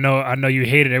 and I know you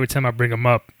hate it every time I bring them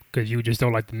up because you just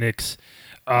don't like the Knicks.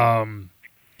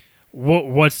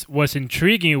 What's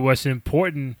intriguing, what's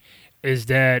important, is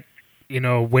that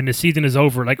when the season is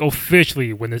over, like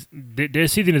officially, when their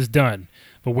season is done,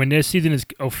 but when their season is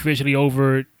officially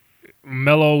over,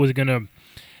 Melo is gonna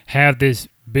have this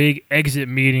big exit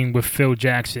meeting with Phil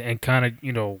Jackson and kind of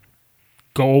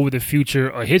go over the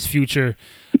future or his future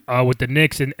with the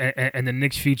Knicks and the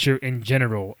Knicks' future in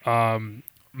general.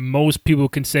 Most people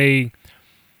can say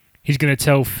he's gonna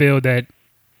tell Phil that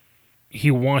he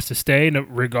wants to stay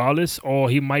regardless, or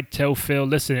he might tell Phil,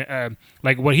 listen,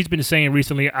 like what he's been saying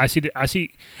recently, I see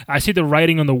the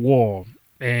writing on the wall,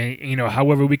 and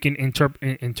however we can interpret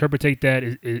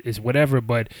that is whatever,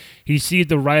 but he sees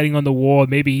the writing on the wall.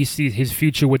 Maybe he sees his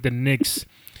future with the Knicks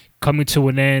coming to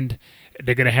an end.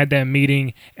 They're gonna have that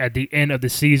meeting at the end of the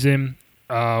season.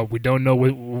 We don't know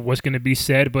what's gonna be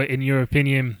said, but in your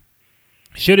opinion,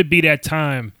 should it be that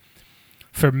time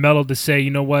for Melo to say, you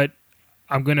know what,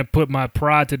 I'm going to put my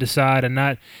pride to the side and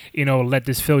not, let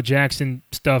this Phil Jackson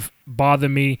stuff bother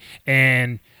me,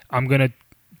 and I'm going to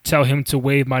tell him to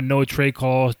waive my no-trade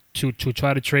clause to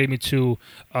try to trade me to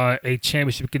a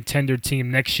championship contender team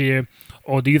next year?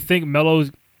 Or do you think Melo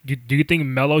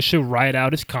should ride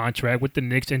out his contract with the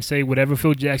Knicks and say whatever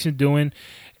Phil Jackson's doing,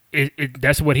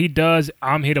 that's what he does,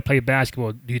 I'm here to play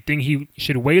basketball? Do you think he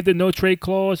should waive the no-trade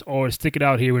clause or stick it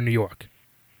out here in New York?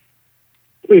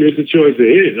 I mean, it's a choice of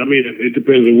his. I mean, it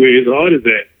depends on where his heart is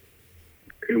at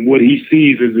and what he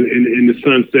sees in the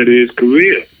sunset of his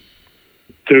career.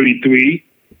 33,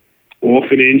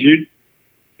 often injured,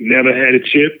 never had a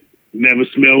chip, never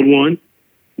smelled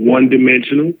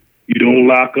one-dimensional. You don't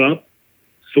lock up.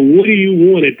 So what do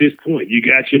you want at this point? You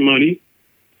got your money.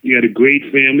 You got a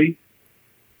great family.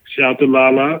 Shout to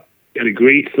Lala. Got a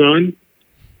great son.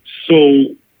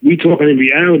 So we talking in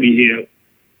reality here.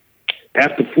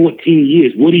 After 14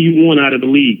 years, what do you want out of the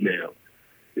league now?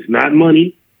 It's not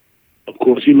money. Of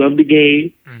course, you love the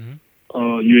game.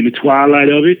 Mm-hmm. You're in the twilight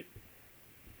of it.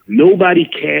 Nobody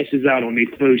cashes out on their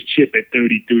first chip at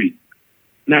 33.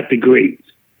 Not the greats.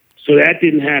 So that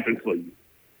didn't happen for you.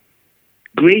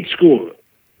 Great scorer.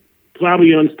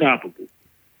 Probably unstoppable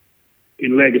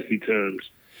in legacy terms.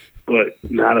 But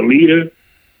not a leader,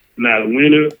 not a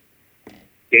winner.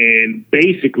 And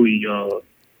basically,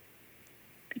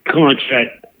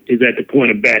 contract is at the point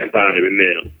of backfiring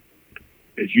now.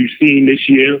 As you've seen this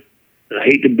year, I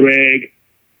hate to brag,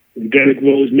 when Derrick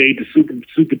Rose made the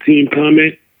super team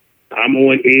comment, I'm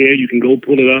on air, you can go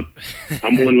pull it up.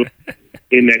 I'm on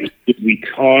in that he was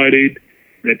retarded,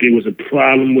 that there was a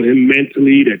problem with him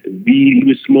mentally, that the weed he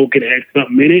was smoking had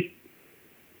something in it.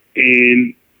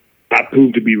 And I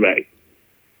proved to be right.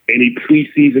 Any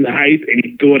preseason hype,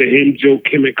 any thought of him, Joe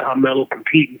Kim, and Carmelo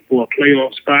competing for a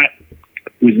playoff spot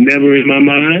was never in my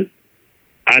mind.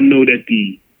 I know that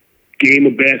the game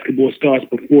of basketball starts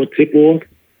before tip-off.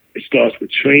 It starts with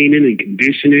training and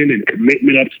conditioning and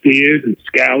commitment upstairs and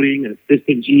scouting and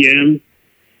assistant GMs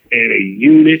and a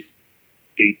unit,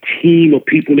 a team of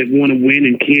people that want to win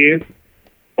and care,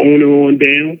 owner on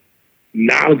down,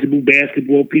 knowledgeable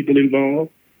basketball people involved.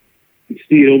 You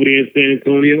see it over there in San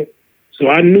Antonio. So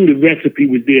I knew the recipe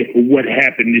was there for what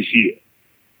happened this year.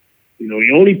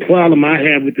 The only problem I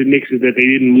have with the Knicks is that they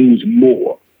didn't lose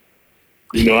more.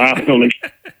 I felt like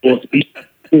they lost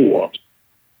more.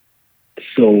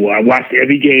 So I watched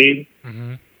every game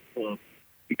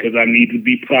because I need to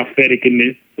be prophetic in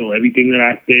this. So everything that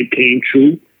I said came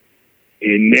true.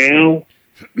 And now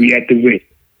We at the rinse.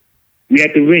 We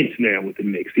at the rinse now with the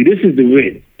Knicks. See, this is the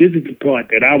rinse. This is the part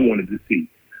that I wanted to see.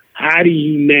 How do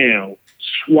you now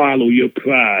swallow your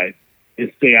pride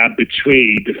and say, I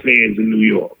betrayed the fans in New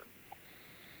York?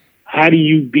 How do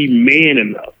you be man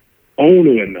enough,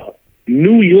 owner enough,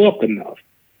 New York enough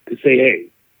to say, hey,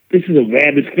 this is a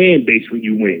rabid fan base when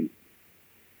you win?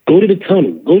 Go to the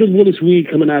tunnel. Go to Willis Reed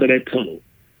coming out of that tunnel.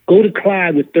 Go to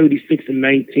Clyde with 36 and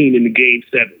 19 in the Game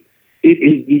 7. It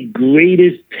is the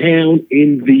greatest town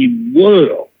in the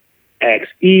world. Ask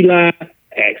Eli,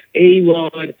 ask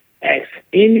A-Rod, ask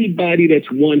anybody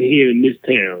that's won here in this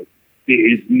town.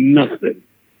 There is nothing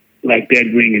like that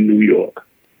ring in New York.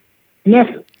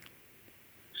 Nothing.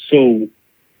 So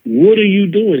what are you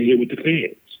doing here with the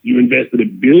fans? You invested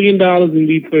 $1 billion in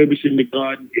refurbishing the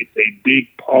Garden. It's a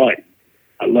big party.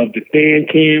 I love the fan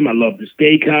cam. I love the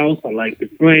steakhouse. I like the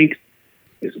Franks.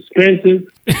 It's expensive,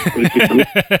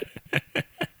 but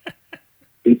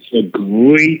it's a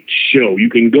great show.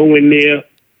 You can go in there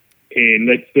and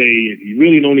let's say if you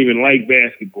really don't even like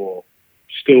basketball,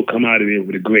 still come out of there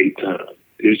with a great time.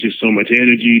 There's just so much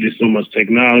energy. There's so much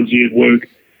technology at work.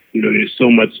 You know, there's so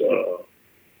much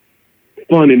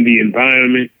fun in the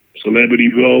environment.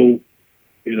 Celebrity Row,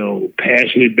 you know,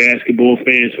 passionate basketball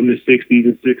fans from the 60s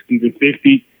and 60s and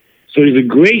 50s. So there's a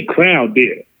great crowd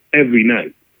there every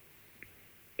night.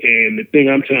 And the thing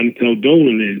I'm trying to tell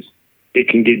Dolan is it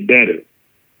can get better.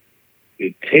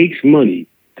 It takes money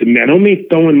to, I don't mean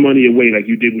throwing money away like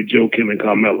you did with Joe Kim and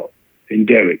Carmelo and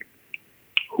Derek,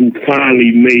 who finally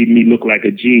made me look like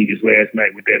a genius last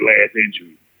night with that last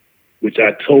injury, which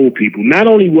I told people. Not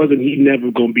only wasn't he never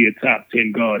going to be a top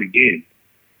 10 guard again,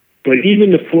 but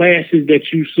even the flashes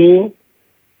that you saw,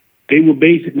 they were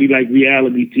basically like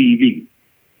reality TV.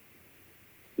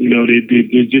 You know,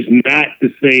 they're just not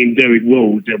the same Derrick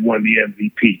Rose that won the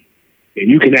MVP. And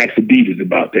you can ask Adidas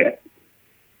about that.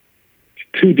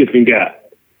 Two different guys.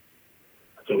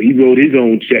 So he wrote his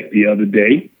own check the other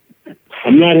day.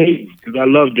 I'm not hating because I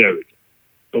love Derrick.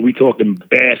 But we're talking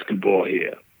basketball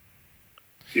here.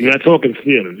 You're not talking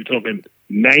feelings. We're talking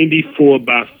 94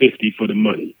 by 50 for the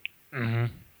money. Mm-hmm.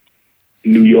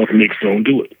 New York Knicks don't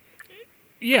do it.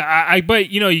 Yeah,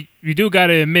 but, you know, you do got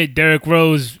to admit Derrick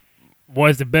Rose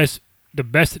was the best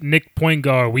Knick point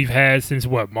guard we've had since,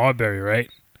 what, Marbury, right?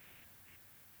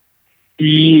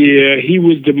 Yeah, he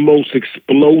was the most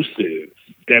explosive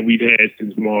that we've had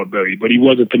since Marbury, but he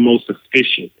wasn't the most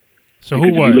efficient. So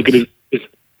who was?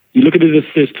 You look at his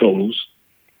assist totals,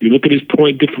 you look at his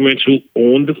point differential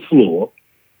on the floor,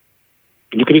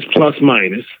 you look at his plus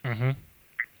minus, mm-hmm.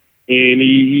 and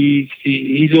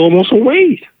he's almost a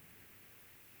waste.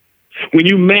 When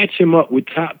you match him up with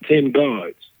top 10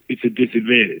 guards, it's a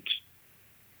disadvantage.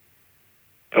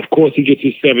 Of course, he gets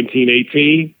his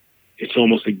 17-18. It's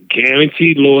almost a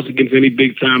guaranteed loss against any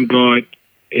big-time guard,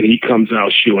 and he comes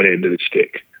out short end of the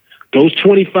stick. Those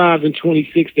 25s and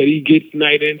 26 that he gets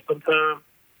night in sometimes,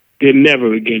 they're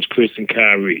never against Chris and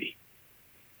Kyrie.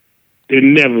 They're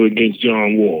never against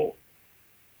John Wall.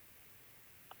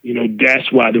 You know, that's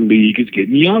why the league is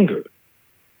getting younger,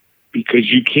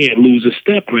 because you can't lose a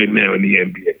step right now in the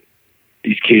NBA.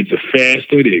 These kids are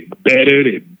faster, they're better,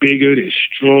 they're bigger, they're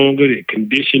stronger, they're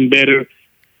conditioned better.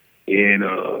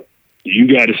 And you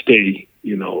got to stay,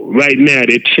 you know, right now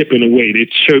they're chipping away, they're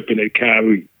chirping at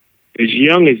Kyrie. As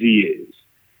young as he is,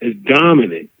 as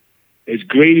dominant, as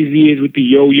great as he is with the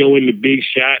yo-yo and the big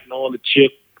shot and all the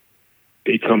chip,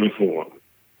 they coming for him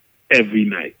every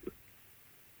night.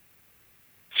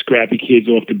 Scrappy kids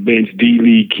off the bench,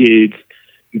 D-League kids,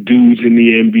 dudes in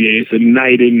the NBA. It's a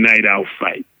night in, night out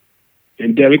fight.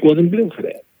 And Derrick wasn't built for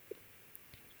that.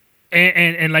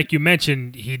 And like you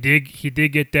mentioned, he did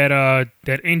get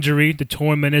that injury, the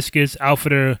torn meniscus, out for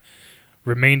the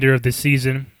remainder of the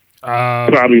season.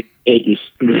 Probably ages.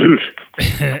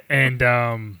 And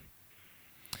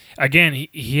again,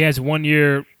 he has 1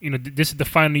 year. You know, this is the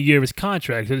final year of his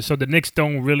contract, so the Knicks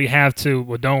don't have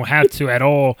to at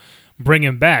all bring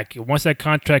him back once that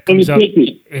contract comes up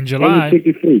in July.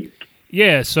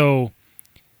 Yeah, so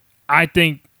I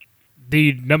think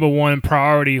the number one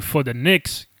priority for the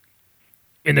Knicks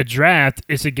in the draft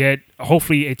is to get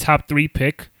hopefully a top 3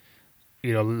 pick.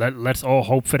 You know, let's all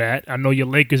hope for that. I know your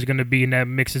Lakers are going to be in that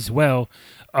mix as well.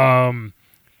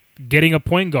 Getting a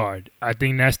point guard, I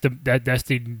think that's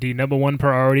the number one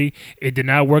priority. It did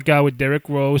not work out with Derrick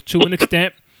Rose to an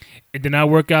extent. It did not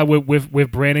work out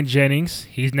with Brandon Jennings.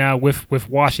 He's now with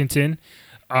Washington.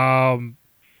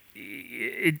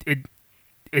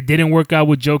 It didn't work out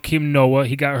with Joakim Noah.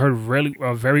 He got hurt really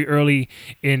very early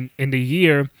in the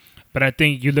year. But I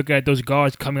think you look at those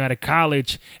guards coming out of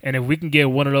college, and if we can get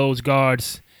one of those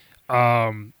guards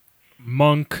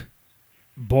Monk,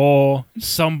 Ball,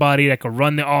 somebody that could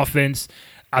run the offense.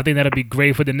 I think that'll be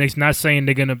great for the Knicks. Not saying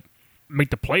they're gonna make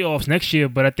the playoffs next year,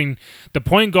 but I think the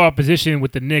point guard position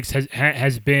with the Knicks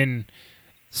has been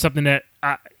something that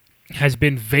has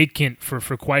been vacant for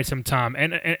quite some time,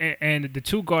 and the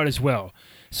two guard as well.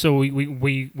 So we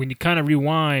when you kind of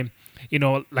rewind,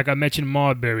 like I mentioned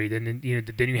Marbury, then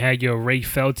you had your Ray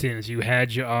Feltons, you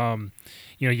had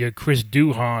your Chris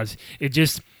Duhons. It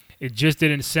just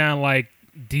didn't sound like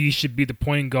these should be the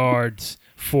point guards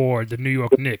for the New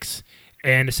York Knicks.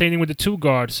 And the same thing with the two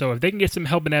guards. So if they can get some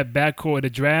help in that backcourt of the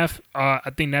draft,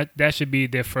 I think that should be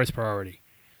their first priority.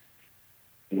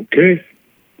 Okay.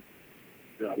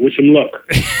 I wish them luck.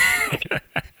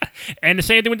 And the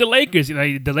same thing with the Lakers.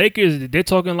 Like the Lakers, they're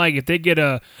talking like if they get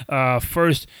a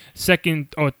first,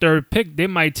 second, or third pick, they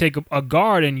might take a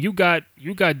guard, and you got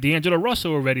D'Angelo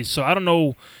Russell already. So I don't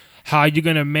know how you're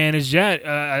gonna manage that.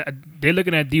 They're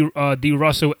looking at D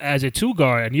Russell as a two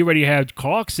guard, and you already have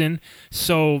Clarkson.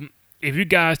 So if you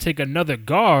guys take another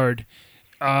guard,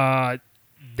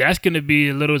 that's gonna be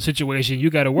a little situation you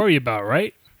got to worry about,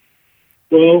 right?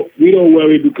 Well, we don't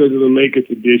worry because of the Lakers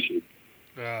tradition.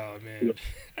 Oh man,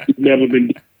 it's never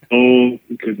been on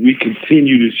because we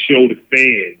continue to show the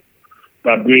fans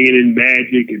by bringing in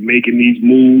Magic and making these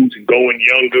moves and going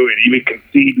younger and even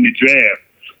conceding the draft.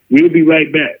 We'll be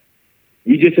right back.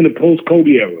 We just in the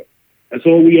post-Kobe era. That's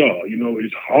all we are.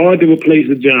 It's hard to replace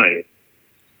a giant.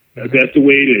 That's the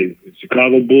way it is. The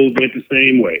Chicago Bulls went the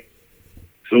same way.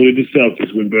 So did the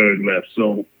Celtics when Bird left.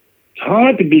 So it's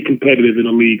hard to be competitive in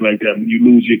a league like that when you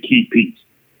lose your key piece.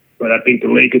 But I think the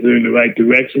Lakers are in the right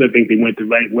direction. I think they went the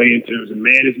right way in terms of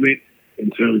management, in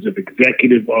terms of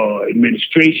executive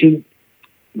administration,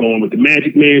 going with the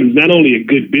Magic Man, who's not only a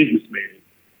good businessman,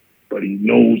 but he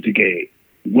knows the game.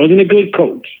 He wasn't a good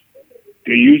coach.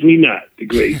 They're usually not the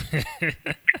great.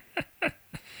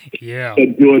 Yeah.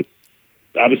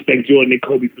 I respect Jordan and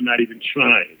Kobe for not even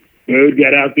trying. Bird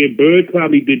got out there. Bird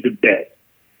probably did the best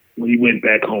when he went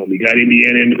back home. He got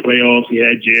Indiana in the playoffs. He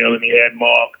had Jalen. He had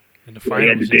Mark. In the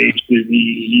finals,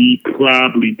 he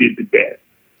probably did the best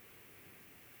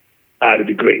out of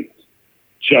the greats.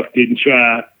 Chuck didn't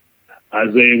try.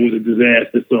 Isaiah was a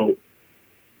disaster. So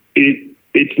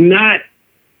it's not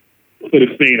for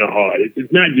the faint of heart.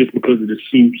 It's not just because of the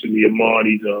suits and the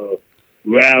Armani's.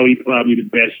 Rowley probably the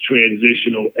best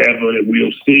transitional ever that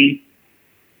we'll see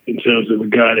in terms of a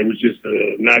guy that was just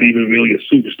not even really a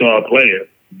superstar player,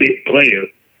 big player,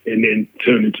 and then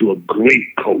turned into a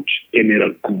great coach and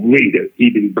then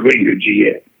even greater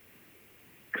GM.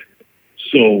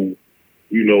 So,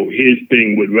 his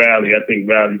thing with Rowley, I think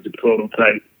Rowley's the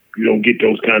prototype. You don't get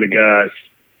those kind of guys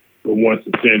for once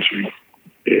a century.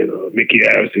 And Mickey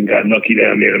Harrison got lucky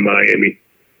down there in Miami.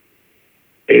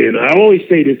 And I always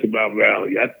say this about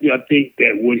Rowley. I think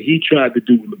that what he tried to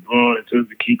do with LeBron in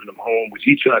terms of keeping him home was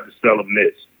he tried to sell him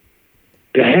this.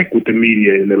 The heck with the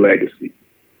media and the legacy.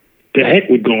 The heck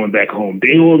with going back home.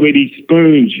 They already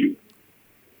spurned you.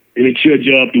 And it's your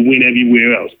job to win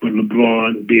everywhere else. But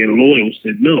LeBron, being loyal,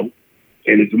 said no.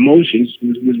 And his emotions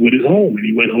was with his home. And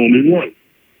he went home and won.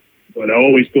 But I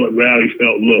always thought Rowley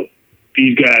felt, look,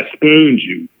 these guys spurned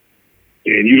you.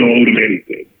 And you don't owe them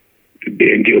anything. The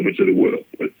Dan Gilberts of the world.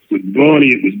 But with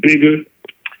Bronny, it was bigger.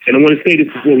 And I want to say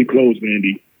this before we close,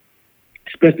 Randy,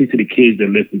 especially to the kids that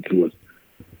listen to us.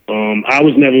 I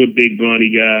was never a big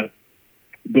Bronny guy.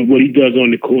 But what he does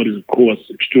on the court is, of course,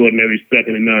 extraordinary,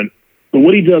 second to none. But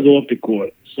what he does off the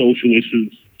court, social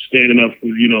issues, standing up for,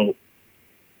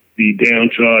 the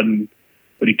downtrodden,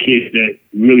 for the kids that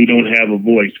really don't have a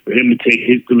voice, for him to take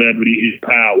his celebrity, his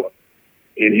power,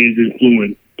 and his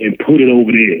influence and put it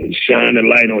over there and shine the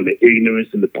light on the ignorance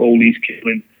and the police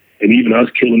killing and even us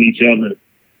killing each other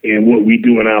and what we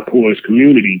do in our poorest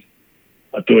communities.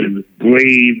 I thought it was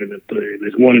brave, and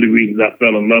it's one of the reasons I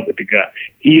fell in love with the guy.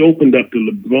 He opened up the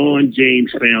LeBron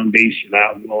James Foundation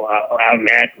out in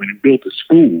Akron and built a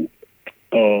school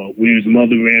where his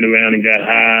mother ran around and got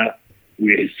high,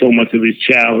 where so much of his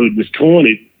childhood was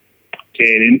taunted.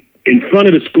 And in front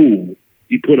of the school,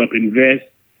 he put up invest,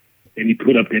 and he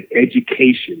put up that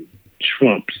education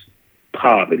trumps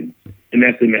poverty. And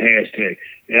that's in the hashtag.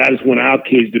 And I just want our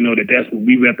kids to know that that's what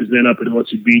we represent up at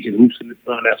Orchard Beach and Hoops in the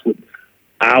Sun. That's what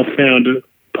our founder,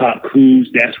 Pop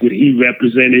Cruz, that's what he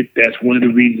represented. That's one of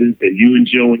the reasons that you and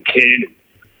Joe and Ken, and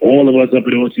all of us up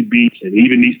at Orchard Beach, and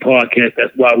even these podcasts,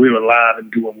 that's why we're alive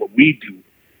and doing what we do,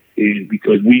 is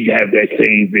because we have that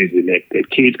same vision,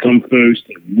 that kids come first,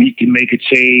 and we can make a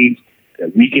change,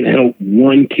 that we can help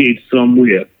one kid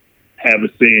somewhere have a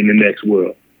say in the next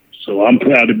world. So I'm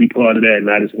proud to be part of that, and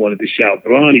I just wanted to shout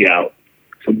Bronny out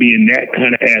for being that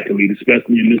kind of athlete,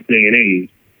 especially in this day and age,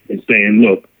 and saying,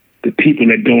 look, the people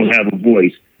that don't have a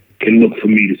voice can look for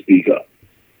me to speak up.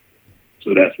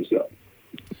 So that's what's up.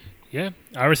 Yeah,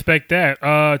 I respect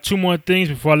that. Two more things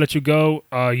before I let you go.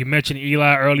 You mentioned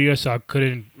Eli earlier, so I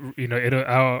couldn't,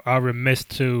 I'll remiss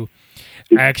to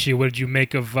ask you, what did you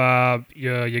make of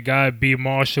your guy B.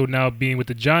 Marshall now being with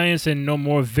the Giants and no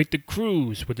more Victor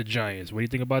Cruz with the Giants? What do you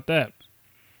think about that?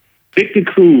 Victor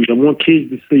Cruz, I want kids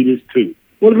to see this too.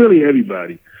 Well, really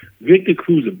everybody. Victor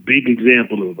Cruz, a big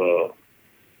example of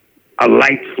a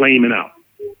light flaming out.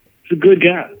 He's a good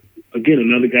guy. Again,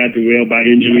 another guy derailed by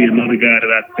injury, another guy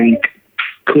that I think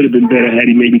could have been better had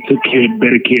he maybe took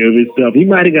better care of himself. He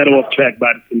might have got off track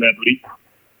by the celebrity.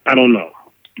 I don't know.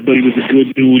 But he was a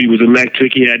good dude. He was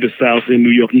electric. He had the South in New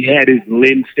York. He had his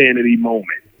Linsanity moment.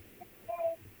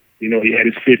 You know, he had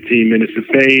his 15 minutes of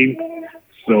fame.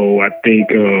 So I think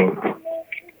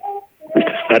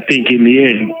in the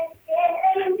end,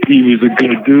 he was a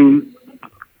good dude,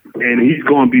 and he's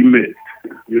going to be missed.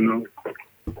 You know,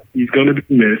 he's going to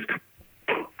be missed.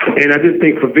 And I just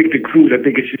think for Victor Cruz, I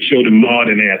think it should show the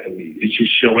modern athlete. It should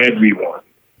show everyone.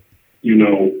 You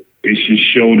know, it should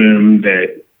show them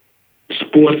that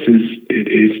sports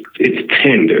it's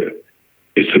tender.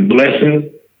 It's a blessing.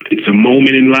 It's a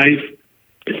moment in life.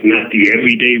 It's not the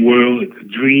everyday world. It's a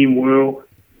dream world.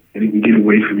 And it can get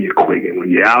away from you quick. And when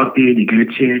you're out there and you get a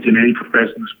chance in any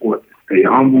professional sport, stay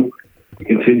humble,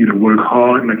 continue to work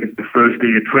hard like it's the first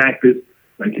day of practice,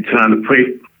 like you're trying to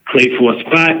play for a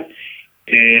spot.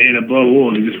 And above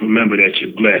all, just remember that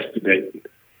you're blessed, that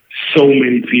so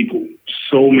many people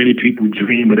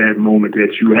dream of that moment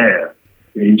that you have.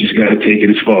 And you just got to take it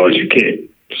as far as you can.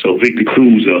 So Victor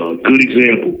Cruz, a good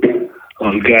example.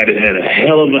 A guy that had a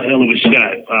hell of a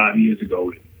shot 5 years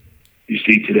ago. You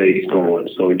see today he's gone.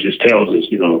 So it just tells us,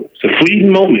 you know, it's a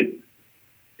fleeting moment,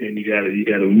 and you gotta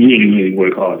really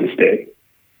work hard to stay.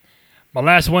 My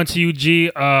last one to you,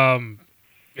 G.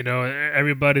 You know,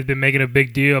 everybody's been making a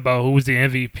big deal about who's the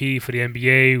MVP for the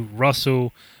NBA.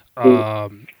 Russell,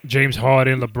 James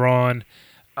Harden, LeBron.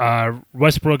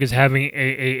 Westbrook is having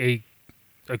a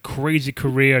crazy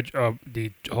career,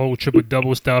 the whole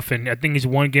triple-double stuff, and I think he's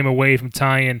one game away from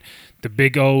tying the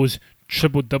Big O's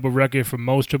triple-double record for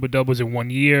most triple-doubles in 1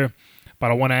 year.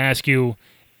 But I want to ask you,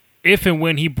 if and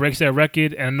when he breaks that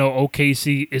record, and I know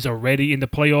OKC is already in the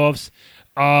playoffs,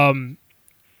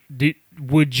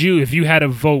 would you, if you had a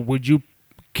vote, would you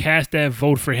cast that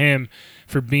vote for him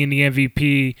for being the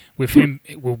MVP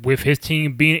with his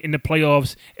team being in the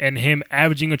playoffs and him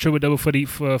averaging a triple-double for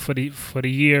the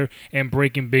year and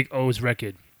breaking Big O's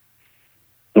record?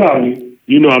 Well,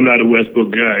 you know I'm not a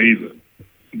Westbrook guy either.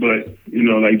 But, you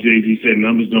know, like Jay-Z said,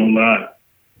 numbers don't lie.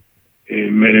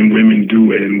 And men and women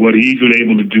do it. And what he's been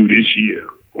able to do this year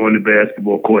on the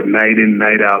basketball court, night in,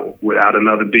 night out, without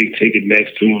another big ticket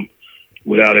next to him,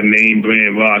 without a name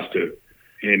brand roster,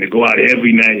 and to go out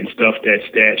every night and stuff that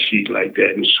stat sheet like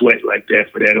that and sweat like that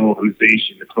for that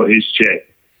organization and for his check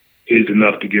is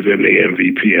enough to give him the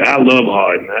MVP. And I love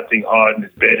Harden. I think Harden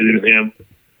is better than him.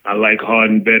 I like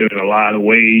Harden better in a lot of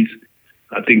ways.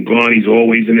 I think Bronny's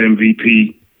always an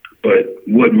MVP. But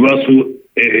what Russell,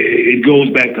 it goes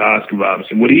back to Oscar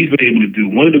Robertson. What he's been able to do,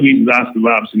 one of the reasons Oscar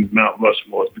Robertson is Mount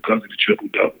Rushmore is because of the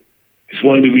triple-double. It's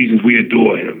one of the reasons we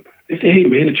adore him. They say, hey,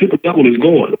 man, the triple-double is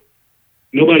gone.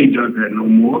 Nobody does that no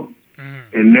more.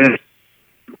 And then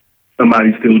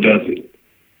somebody still does it.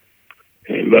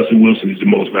 And Russell Wilson is the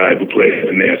most valuable player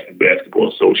in the National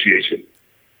Basketball Association,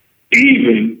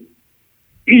 even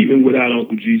without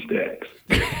Uncle G Stacks.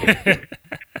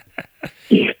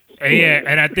 Yeah,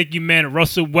 and I think you meant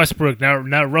Russell Westbrook,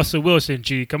 not Russell Wilson,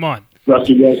 G. Come on.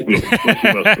 Russell Westbrook.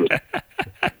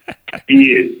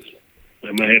 He is.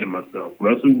 I'm ahead of myself.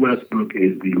 Russell Westbrook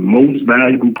is the most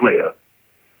valuable player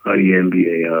of the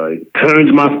NBA. It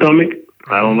turns my stomach.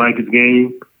 I don't like his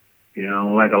game. You know, I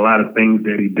don't like a lot of things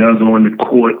that he does on the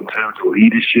court in terms of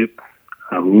leadership.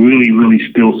 I'm really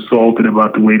still salted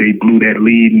about the way they blew that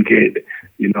lead and get,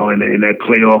 you know, in that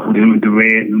playoff with him and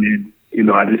Durant. And then, you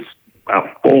know,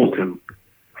 I fault him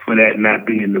for that not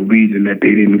being the reason that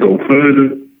they didn't go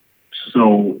further.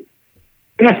 So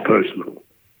that's personal.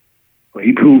 But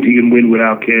he proved he can win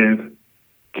without Kev.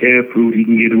 Kev proved he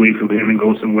can get away from him and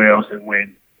go somewhere else and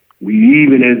win. We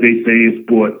even, as they say in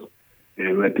sports,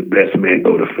 and let the best man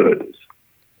go the furthest.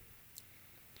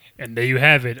 And there you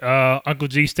have it. Uncle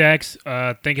G Stacks,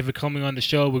 thank you for coming on the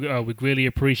show. We really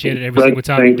appreciate it every single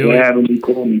time you do it. Thanks for having me.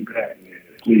 Call me back, man.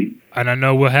 Please. And I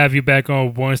know we'll have you back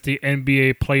on once the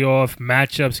NBA playoff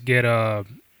matchups get,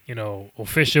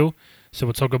 official. So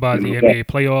we'll talk about the NBA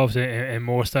playoffs and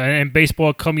more stuff, and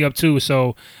baseball coming up too.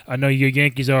 So I know your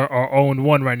Yankees are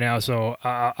 0-1 right now, so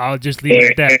I'll just leave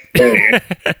it at that.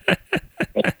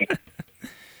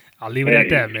 I'll leave it at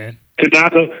that, man.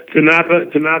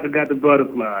 Tanaka got the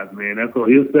butterflies, man. That's all.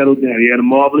 He'll settle down. He had a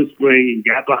marvelous spring. He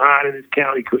got behind in his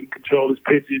count. He couldn't control his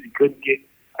pitches. He couldn't get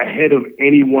ahead of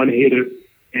any one hitter.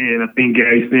 And I think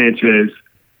Gary Sanchez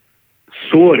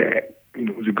saw that. He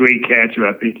was a great catcher.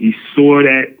 I think he saw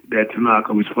that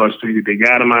Tanaka was frustrated. They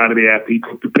got him out of there after he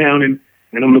took the pounding,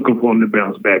 and I'm looking for him to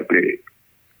bounce back big.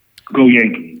 Go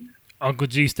Yankees. Uncle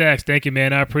G Stacks, thank you,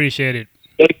 man. I appreciate it.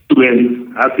 Thank you,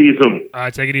 man. I'll see you soon. All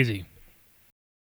right, take it easy.